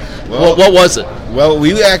better? What was it? Well,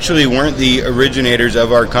 we actually weren't the originators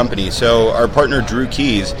of our company. So our partner, Drew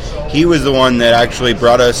Keys, he was the one that actually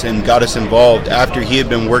brought us and got us involved after he had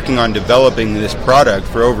been working on developing this product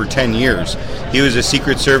for over 10 years. He was a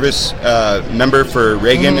Secret Service member for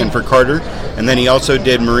Reagan and for Carter, and then he also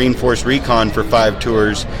did Marine Force Recon for 5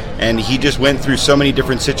 tours, and he just went through so many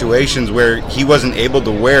different situations where he wasn't able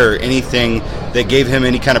to wear anything that gave him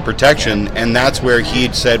any kind of protection, and that's where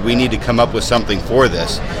he'd said, we need to come up with something for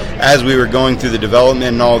this. As we were going through the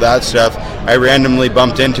development and all that stuff, I randomly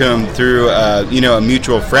bumped into him through a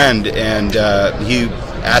mutual friend, and he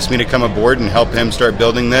asked me to come aboard and help him start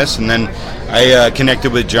building this. And then I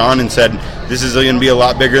connected with John and said, this is going to be a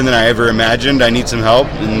lot bigger than I ever imagined. I need some help.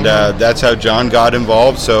 And that's how John got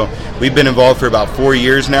involved. So we've been involved for about 4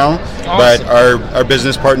 years now. Awesome. But our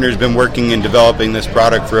business partner has been working and developing this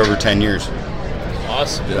product for over 10 years.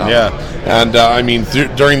 Awesome. Yeah. And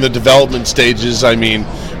during the development stages,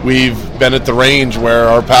 we've been at the range where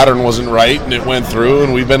our pattern wasn't right, and it went through,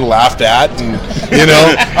 and we've been laughed at, and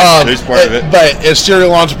there's part of it. But as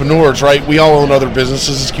serial entrepreneurs, right, we all own other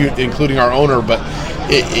businesses, including our owner, but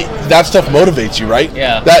that stuff motivates you, right?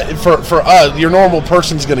 Yeah. That for us, your normal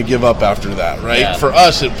person's going to give up after that, right? Yeah. For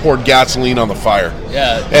us, it poured gasoline on the fire.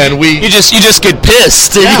 Yeah. And you just get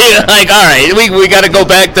pissed. Yeah. You're like, all right, we got to go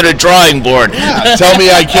back to the drawing board. Yeah. Tell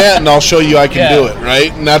me I can't, and I'll show you I can do it,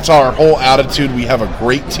 right? And that's our whole attitude. We have a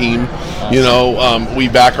great team. Awesome. We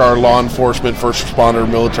back our law enforcement, first responder,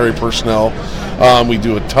 military personnel. We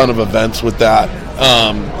do a ton of events with that,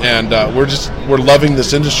 and we're loving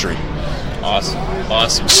this industry.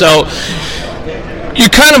 Awesome. So you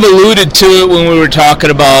kind of alluded to it when we were talking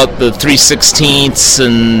about the 3/16ths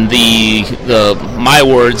and the my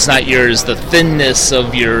words, not yours, the thinness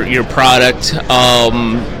of your product.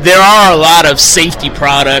 There are a lot of safety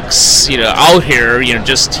products, out here,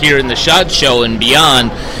 just here in the SHOT Show and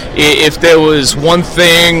beyond. If there was one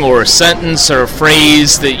thing or a sentence or a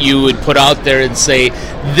phrase that you would put out there and say,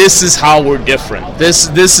 this is how we're different. This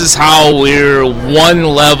is how we're one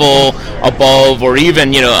level above, or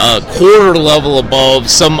even a quarter level above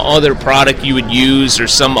some other product you would use or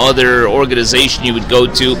some other organization you would go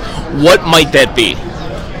to, what might that be?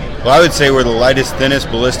 Well, I would say we're the lightest, thinnest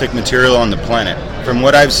ballistic material on the planet. From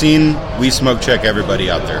what I've seen, we smoke check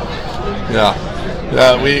everybody out there. Yeah.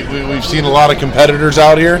 We've seen a lot of competitors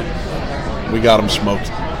out here. We got them smoked.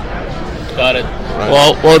 Got it. Right.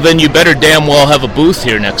 Well, then you better damn well have a booth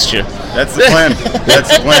here next year. That's the plan.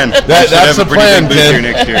 That's the plan. That's the plan, booth here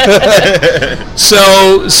next year.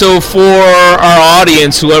 So for our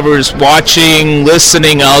audience, whoever's watching,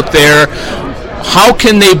 listening out there, how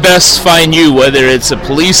can they best find you? Whether it's a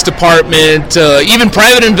police department, even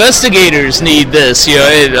private investigators need this,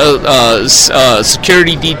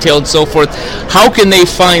 security detail and so forth. How can they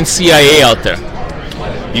find CIA out there?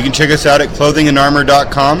 You can check us out at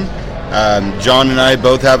clothingandarmor.com. John and I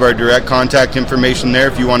both have our direct contact information there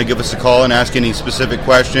if you want to give us a call and ask any specific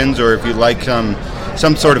questions, or if you'd like some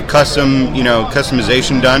sort of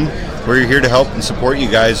customization done. We're here to help and support you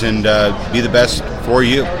guys and be the best for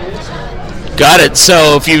you. Got it.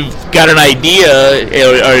 So if you've got an idea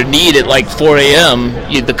or a need at like 4 a.m.,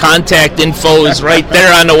 the contact info is right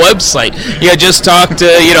there on the website. You just talk to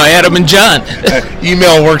Adam and John.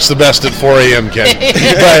 Email works the best at 4 a.m., Ken.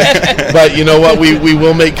 but you know what? We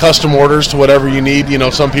will make custom orders to whatever you need.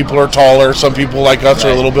 Some people are taller, some people like us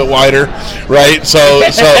are a little bit wider, right? So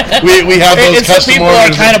we have those custom people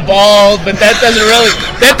orders. People are kind of bald, but that doesn't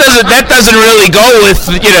really go with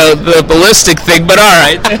the ballistic thing. But all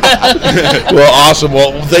right. Well, awesome.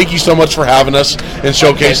 Well, thank you so much for having us and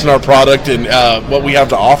showcasing our product and what we have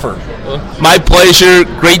to offer. My pleasure.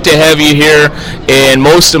 Great to have you here, and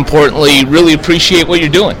most importantly, really appreciate what you're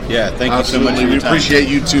doing. Yeah, thank you so much for your time. We appreciate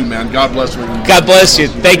you too, man. God bless you. God bless you.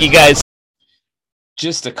 Thank you, guys.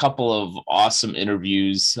 Just a couple of awesome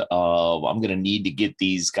interviews. I'm going to need to get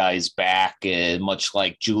these guys back, much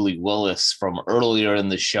like Julie Willis from earlier in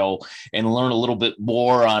the show, and learn a little bit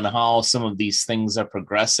more on how some of these things are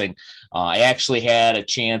progressing. I actually had a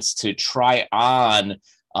chance to try on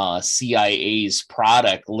CIA's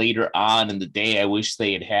product later on in the day. I wish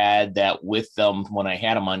they had that with them when I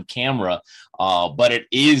had them on camera, but it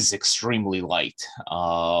is extremely light.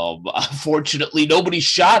 Unfortunately, nobody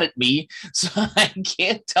shot at me, so I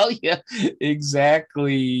can't tell you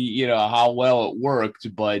exactly, how well it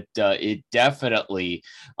worked, but it definitely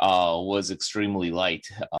was extremely light.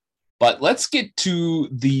 But let's get to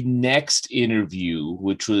the next interview,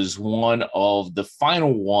 which was one of the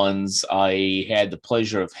final ones I had the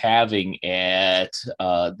pleasure of having at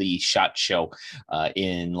the SHOT Show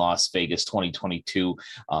in Las Vegas 2022.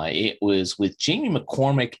 It was with Jamie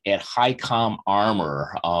McCormick at HiCom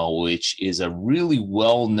Armor, which is a really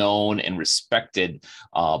well-known and respected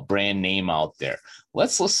brand name out there.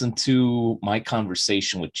 Let's listen to my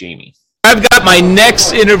conversation with Jamie. I've got my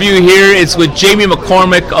next interview here. It's with Jamie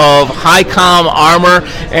McCormick of HiCom Armor,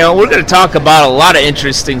 and we're going to talk about a lot of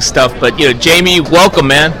interesting stuff. But Jamie, welcome,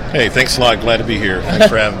 man. Hey, thanks a lot. Glad to be here. Thanks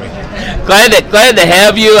for having me. Glad to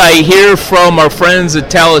have you. I hear from our friends at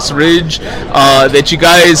Talus Ridge that you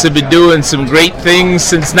guys have been doing some great things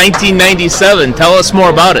since 1997. Tell us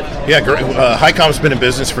more about it. Yeah, great. HiCom's been in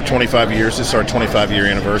business for 25 years. This is our 25-year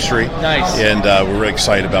anniversary. Nice. And we're really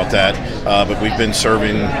excited about that. But we've been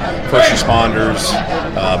serving first responders,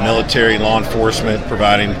 military, law enforcement,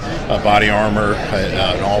 providing body armor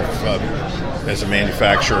and all as a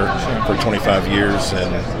manufacturer for 25 years,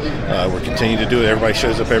 and we're continuing to do it. Everybody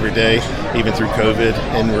shows up every day, even through COVID,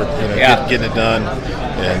 and we're getting it done.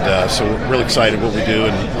 And so we're really excited what we do.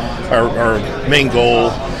 And our main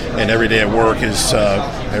goal and every day at work is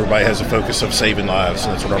everybody has a focus of saving lives,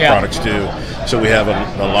 and that's what our products do. So we have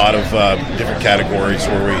a lot of different categories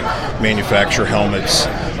where we manufacture helmets,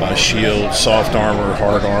 shields, soft armor,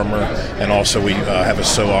 hard armor, and also we have a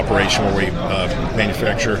sew operation where we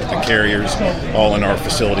manufacture the carriers, all in our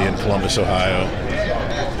facility in Columbus, Ohio.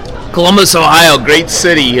 Columbus, Ohio, great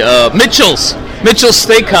city. Mitchell's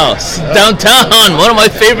Steakhouse, downtown, one of my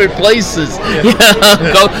favorite places.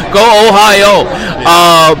 Go Ohio.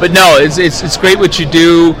 But no, it's great what you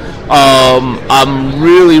do. I'm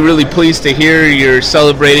really pleased to hear you're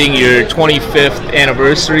celebrating your 25th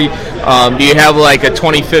anniversary. Do you have like a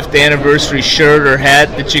 25th anniversary shirt or hat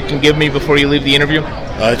that you can give me before you leave the interview?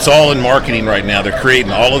 It's all in marketing right now. They're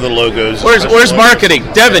creating all of the logos. Where's marketing?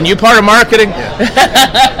 Devin, you part of marketing?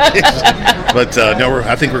 But no,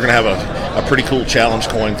 I think we're going to have a pretty cool challenge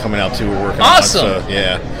coin coming out too. We're working awesome. on it. So,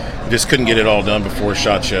 yeah, just couldn't get it all done before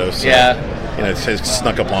SHOT Show. So, it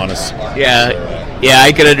snuck up on us. Yeah,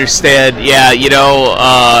 I can understand. Yeah,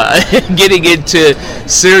 getting into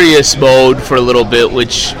serious mode for a little bit,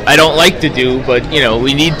 which I don't like to do, but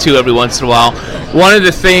we need to every once in a while. One of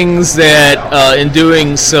the things that in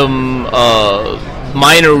doing some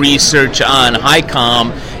minor research on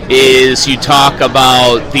HiCom is you talk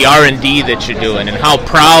about the R&D that you're doing and how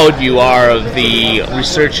proud you are of the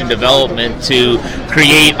research and development to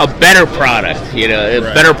create a better product,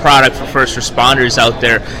 better product for first responders out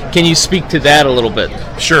there. Can you speak to that a little bit?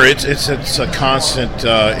 Sure, it's a constant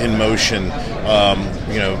in motion.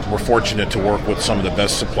 We're fortunate to work with some of the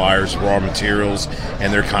best suppliers of raw materials,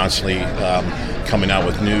 and they're constantly coming out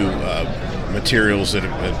with new materials that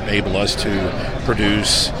enable us to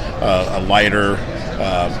produce a lighter,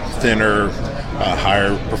 thinner,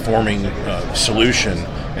 higher performing solution,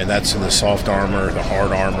 and that's in the soft armor, the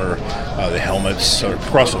hard armor, the helmets,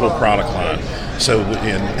 across the whole product line. So,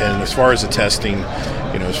 and as far as the testing,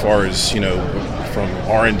 as far as from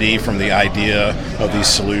R&D, from the idea of these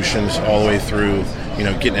solutions all the way through,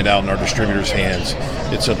 getting it out in our distributors' hands,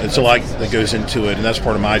 it's a lot that goes into it, and that's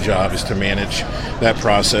part of my job, is to manage that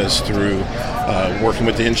process through working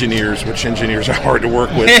with the engineers, which engineers are hard to work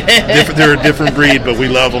with. They're a different breed, but we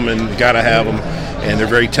love them and got to have them, and they're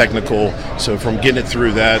very technical. So from getting it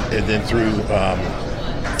through that, and then through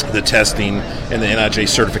the testing and the NIJ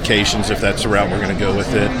certifications, if that's the route we're going to go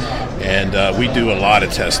with it. And we do a lot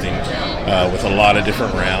of testing with a lot of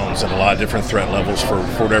different rounds and a lot of different threat levels for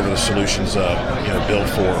whatever the solution's built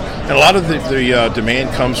for. And a lot of the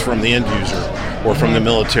demand comes from the end user or from the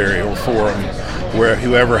military or forum, where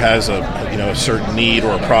whoever has a certain need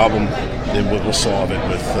or a problem, then we'll solve it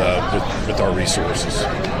with our resources.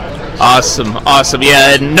 Awesome.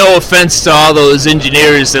 Yeah, and no offense to all those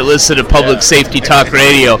engineers that listen to Public Safety Talk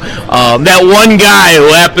Radio. That one guy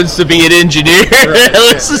who happens to be an engineer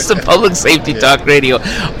listens to Public Safety Talk Radio.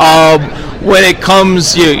 When it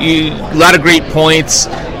comes, a lot of great points.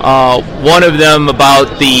 One of them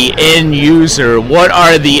about the end user. What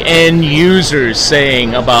are the end users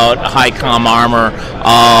saying about HiCom armor?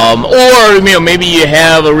 Or maybe you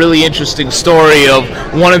have a really interesting story of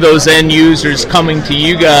one of those end users coming to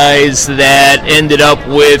you guys that ended up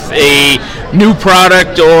with a new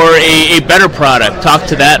product or a better product. Talk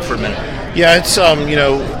to that for a minute. Yeah, it's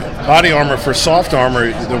body armor. For soft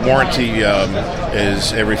armor, the warranty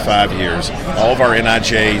is every 5 years. All of our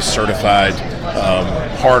NIJ certified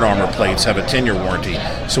hard armor plates have a 10-year warranty.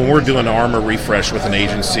 So when we're doing an armor refresh with an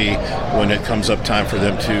agency, when it comes up time for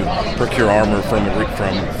them to procure armor from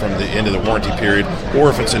the end of the warranty period,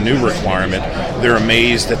 or if it's a new requirement, they're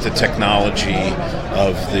amazed at the technology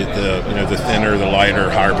of the thinner, the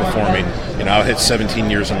lighter, higher performing. I hit 17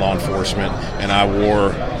 years in law enforcement, and I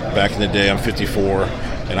wore, back in the day, I'm 54,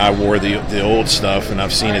 and I wore the old stuff, and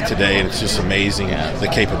I've seen it today, and it's just amazing, the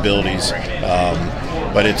capabilities.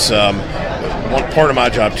 But it's one part of my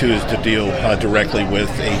job too is to deal directly with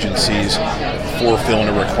agencies for filling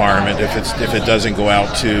a requirement. If it doesn't go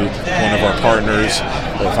out to one of our partners,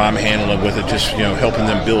 or if I'm handling with it, just helping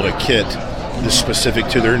them build a kit that's specific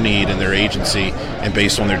to their need and their agency, and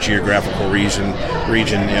based on their geographical region,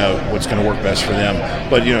 what's going to work best for them.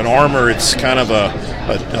 But in armor, it's kind of a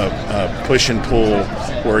push and pull,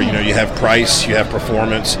 where you have price, you have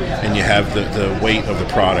performance, and you have the weight of the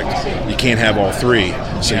product. You can't have all three,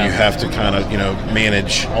 so you have to kind of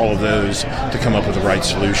manage all of those to come up with the right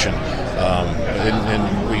solution.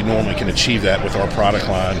 And we normally can achieve that with our product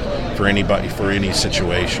line for anybody, for any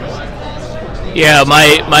situation. Yeah,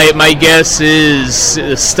 my guess is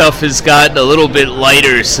stuff has gotten a little bit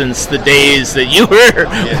lighter since the days that you were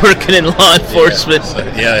working in law enforcement.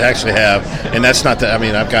 Yeah, I actually have, and that's not that.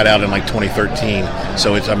 I've got out in like 2013,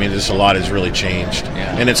 so just a lot has really changed,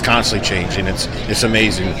 and it's constantly changing. It's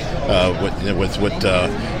amazing with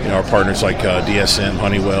our partners like DSM,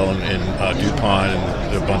 Honeywell, and DuPont,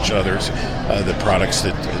 and a bunch of others, the products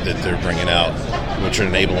that they're bringing out, which are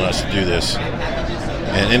enabling us to do this.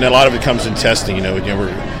 And a lot of it comes in testing.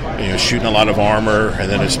 We're shooting a lot of armor, and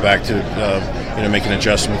then it's back to making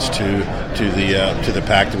adjustments to the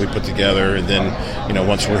pack that we put together, and then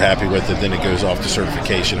once we're happy with it, then it goes off to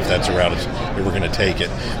certification if that's the route that we're going to take it.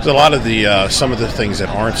 So a lot of the some of the things that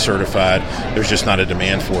aren't certified, there's just not a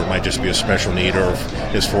demand for. It might just be a special need, or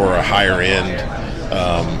is for a higher end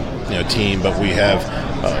team. But we have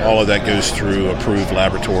all of that goes through approved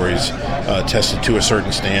laboratories, tested to a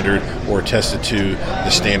certain standard, or tested to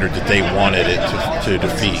the standard that they wanted it to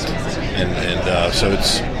defeat, and so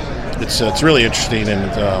it's really interesting, and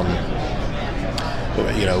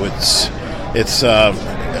it's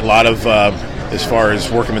a lot of as far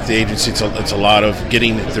as working with the agency, it's a lot of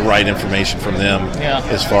getting the right information from them,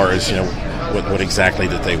 as far as what exactly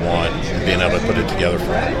that they want, and being able to put it together for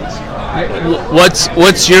them.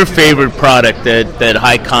 What's your favorite product that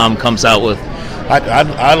HiCom comes out with?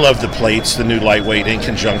 I love the plates, the new lightweight in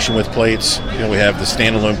conjunction with plates. We have the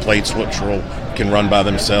standalone plates, which can run by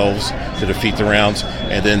themselves to defeat the rounds,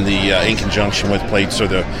 and then the in conjunction with plates are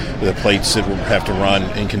the plates that will have to run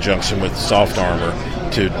in conjunction with soft armor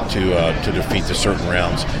to defeat the certain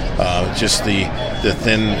rounds. Just the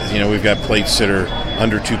thin, we've got plates that are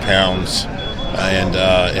under 2 pounds, and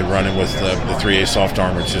running with the 3A soft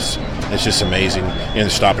armor. It's just amazing in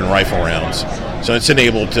stopping rifle rounds. So it's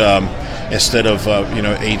enabled, instead of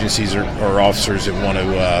agencies or officers that want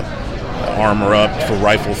to armor up for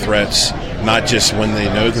rifle threats, not just when they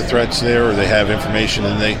know the threat's there or they have information,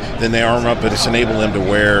 and then they arm up, but it's enabling them to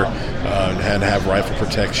wear and have rifle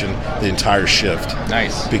protection the entire shift.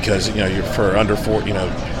 Nice. Because you're for under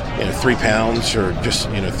 3 pounds or just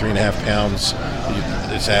 3.5 pounds,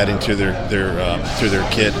 it's adding to their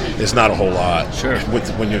kit. It's not a whole lot. Sure.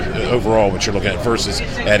 When you're overall what you're looking at versus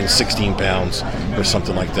adding 16 pounds or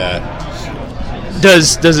something like that.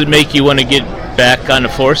 Does it make you want to get back on the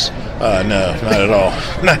force? No, not at all.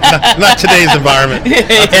 Not today's environment.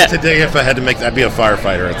 Today, if I had to I'd be a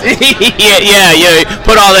firefighter. I think. yeah.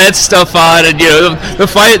 Put all that stuff on, and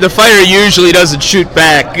the fighter usually doesn't shoot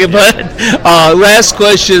back. But last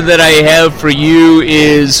question that I have for you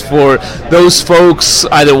is for those folks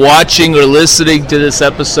either watching or listening to this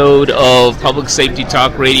episode of Public Safety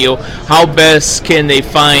Talk Radio. How best can they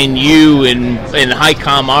find you in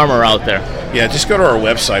HiCom Armor out there? Yeah, just go to our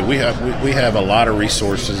website. We have a lot of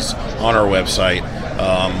resources on our website,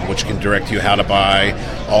 which can direct you how to buy.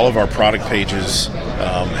 All of our product pages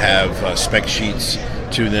have spec sheets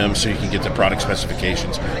to them, so you can get the product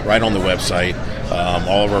specifications right on the website.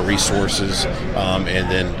 All of our resources, and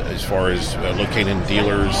then as far as locating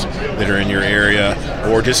dealers that are in your area,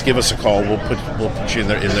 or just give us a call. We'll put you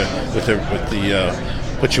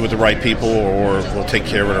put you with the right people, or we'll take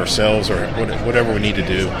care of it ourselves, or whatever we need to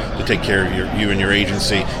do to take care of you and your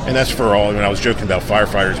agency. And that's for all. I was joking about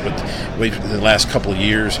firefighters, but in the last couple of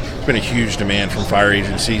years, there's been a huge demand from fire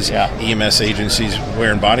agencies, EMS agencies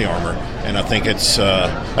wearing body armor, and I think I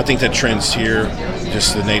think that trend's here,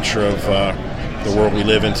 just the nature of the world we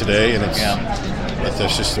live in today, and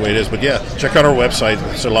that's just the way it is. But check out our website.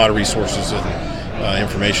 There's a lot of resources and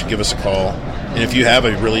information. Give us a call. And if you have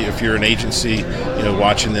if you're an agency,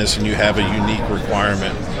 watching this, and you have a unique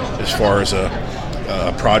requirement as far as a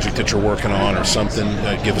project that you're working on or something,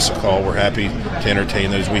 give us a call. We're happy to entertain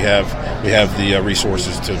those. We have the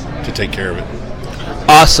resources to take care of it.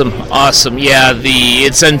 Awesome. Yeah,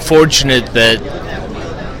 it's unfortunate that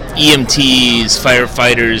EMTs,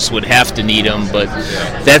 firefighters would have to need them, but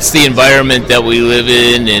that's the environment that we live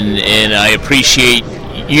in, and I appreciate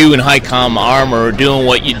you and HiCom Armor doing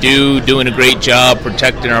what you do, doing a great job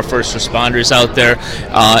protecting our first responders out there.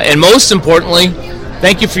 And most importantly,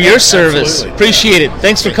 thank you for your service. Absolutely. Appreciate it.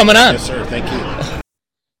 Thanks for coming on. Yes, sir. Thank you.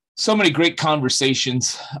 So many great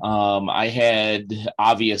conversations. I had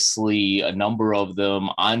obviously a number of them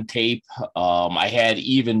on tape. I had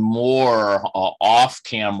even more off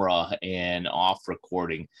camera and off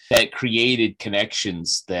recording that created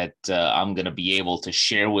connections that I'm going to be able to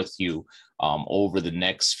share with you over the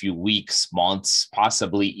next few weeks, months,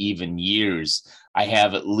 possibly even years. I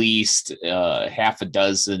have at least half a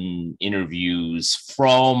dozen interviews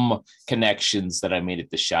from connections that I made at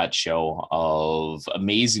the SHOT Show of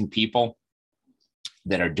amazing people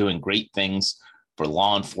that are doing great things for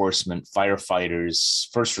law enforcement, firefighters,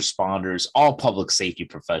 first responders, all public safety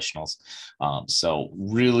professionals. So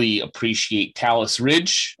really appreciate Talus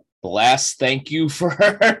Ridge. Blast, thank you for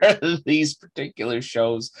these particular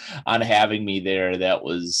shows on having me there. That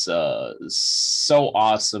was so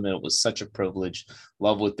awesome. It was such a privilege.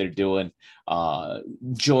 Love what they're doing.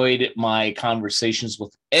 Enjoyed my conversations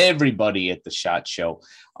with everybody at the SHOT Show.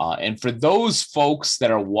 And for those folks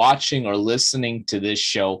that are watching or listening to this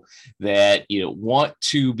show that want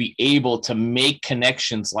to be able to make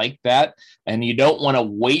connections like that, and you don't want to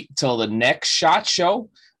wait till the next SHOT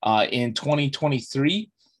Show in 2023,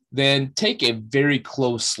 then take a very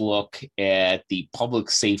close look at the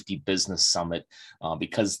Public Safety Business Summit,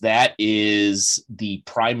 because that is the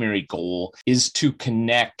primary goal, is to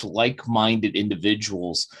connect like-minded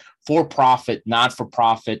individuals, for-profit,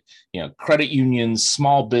 not-for-profit, credit unions,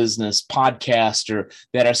 small business, podcaster,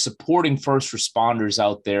 that are supporting first responders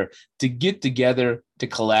out there to get together, to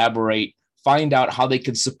collaborate, find out how they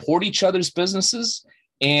can support each other's businesses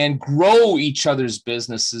and grow each other's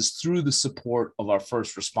businesses through the support of our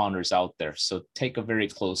first responders out there. So take a very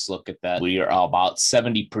close look at that. We are about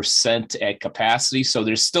 70% at capacity, so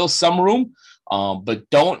there's still some room, but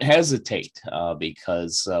don't hesitate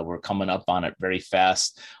because we're coming up on it very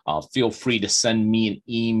fast. Feel free to send me an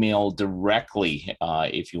email directly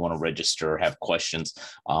if you want to register or have questions.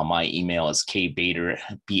 My email is kbator,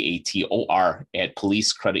 BATOR, at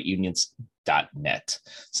policecreditunions.net.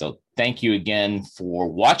 So thank you again for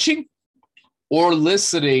watching or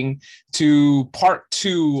listening to part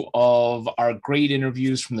 2 of our great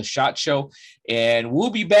interviews from the SHOT Show. And we'll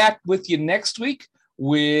be back with you next week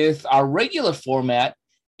with our regular format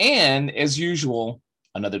and, as usual,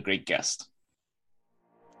 another great guest.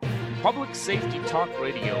 Public Safety Talk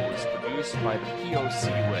Radio is produced by the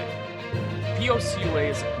POC Way.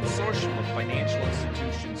 POCUA is a consortium of financial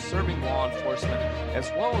institutions serving law enforcement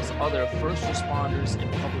as well as other first responders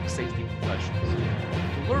and public safety professionals.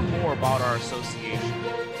 To learn more about our association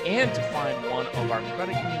and to find one of our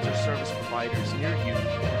credit unions or service providers near you,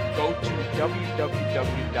 go to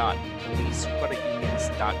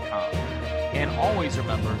www.policecreditunions.com. And always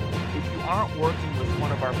remember, if you aren't working with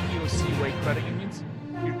one of our POCUA credit unions,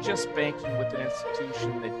 you're just banking with an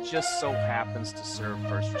institution that just so happens to serve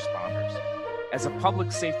first responders. As a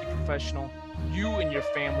public safety professional, you and your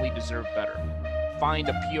family deserve better. Find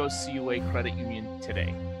a POCUA credit union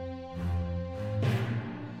today.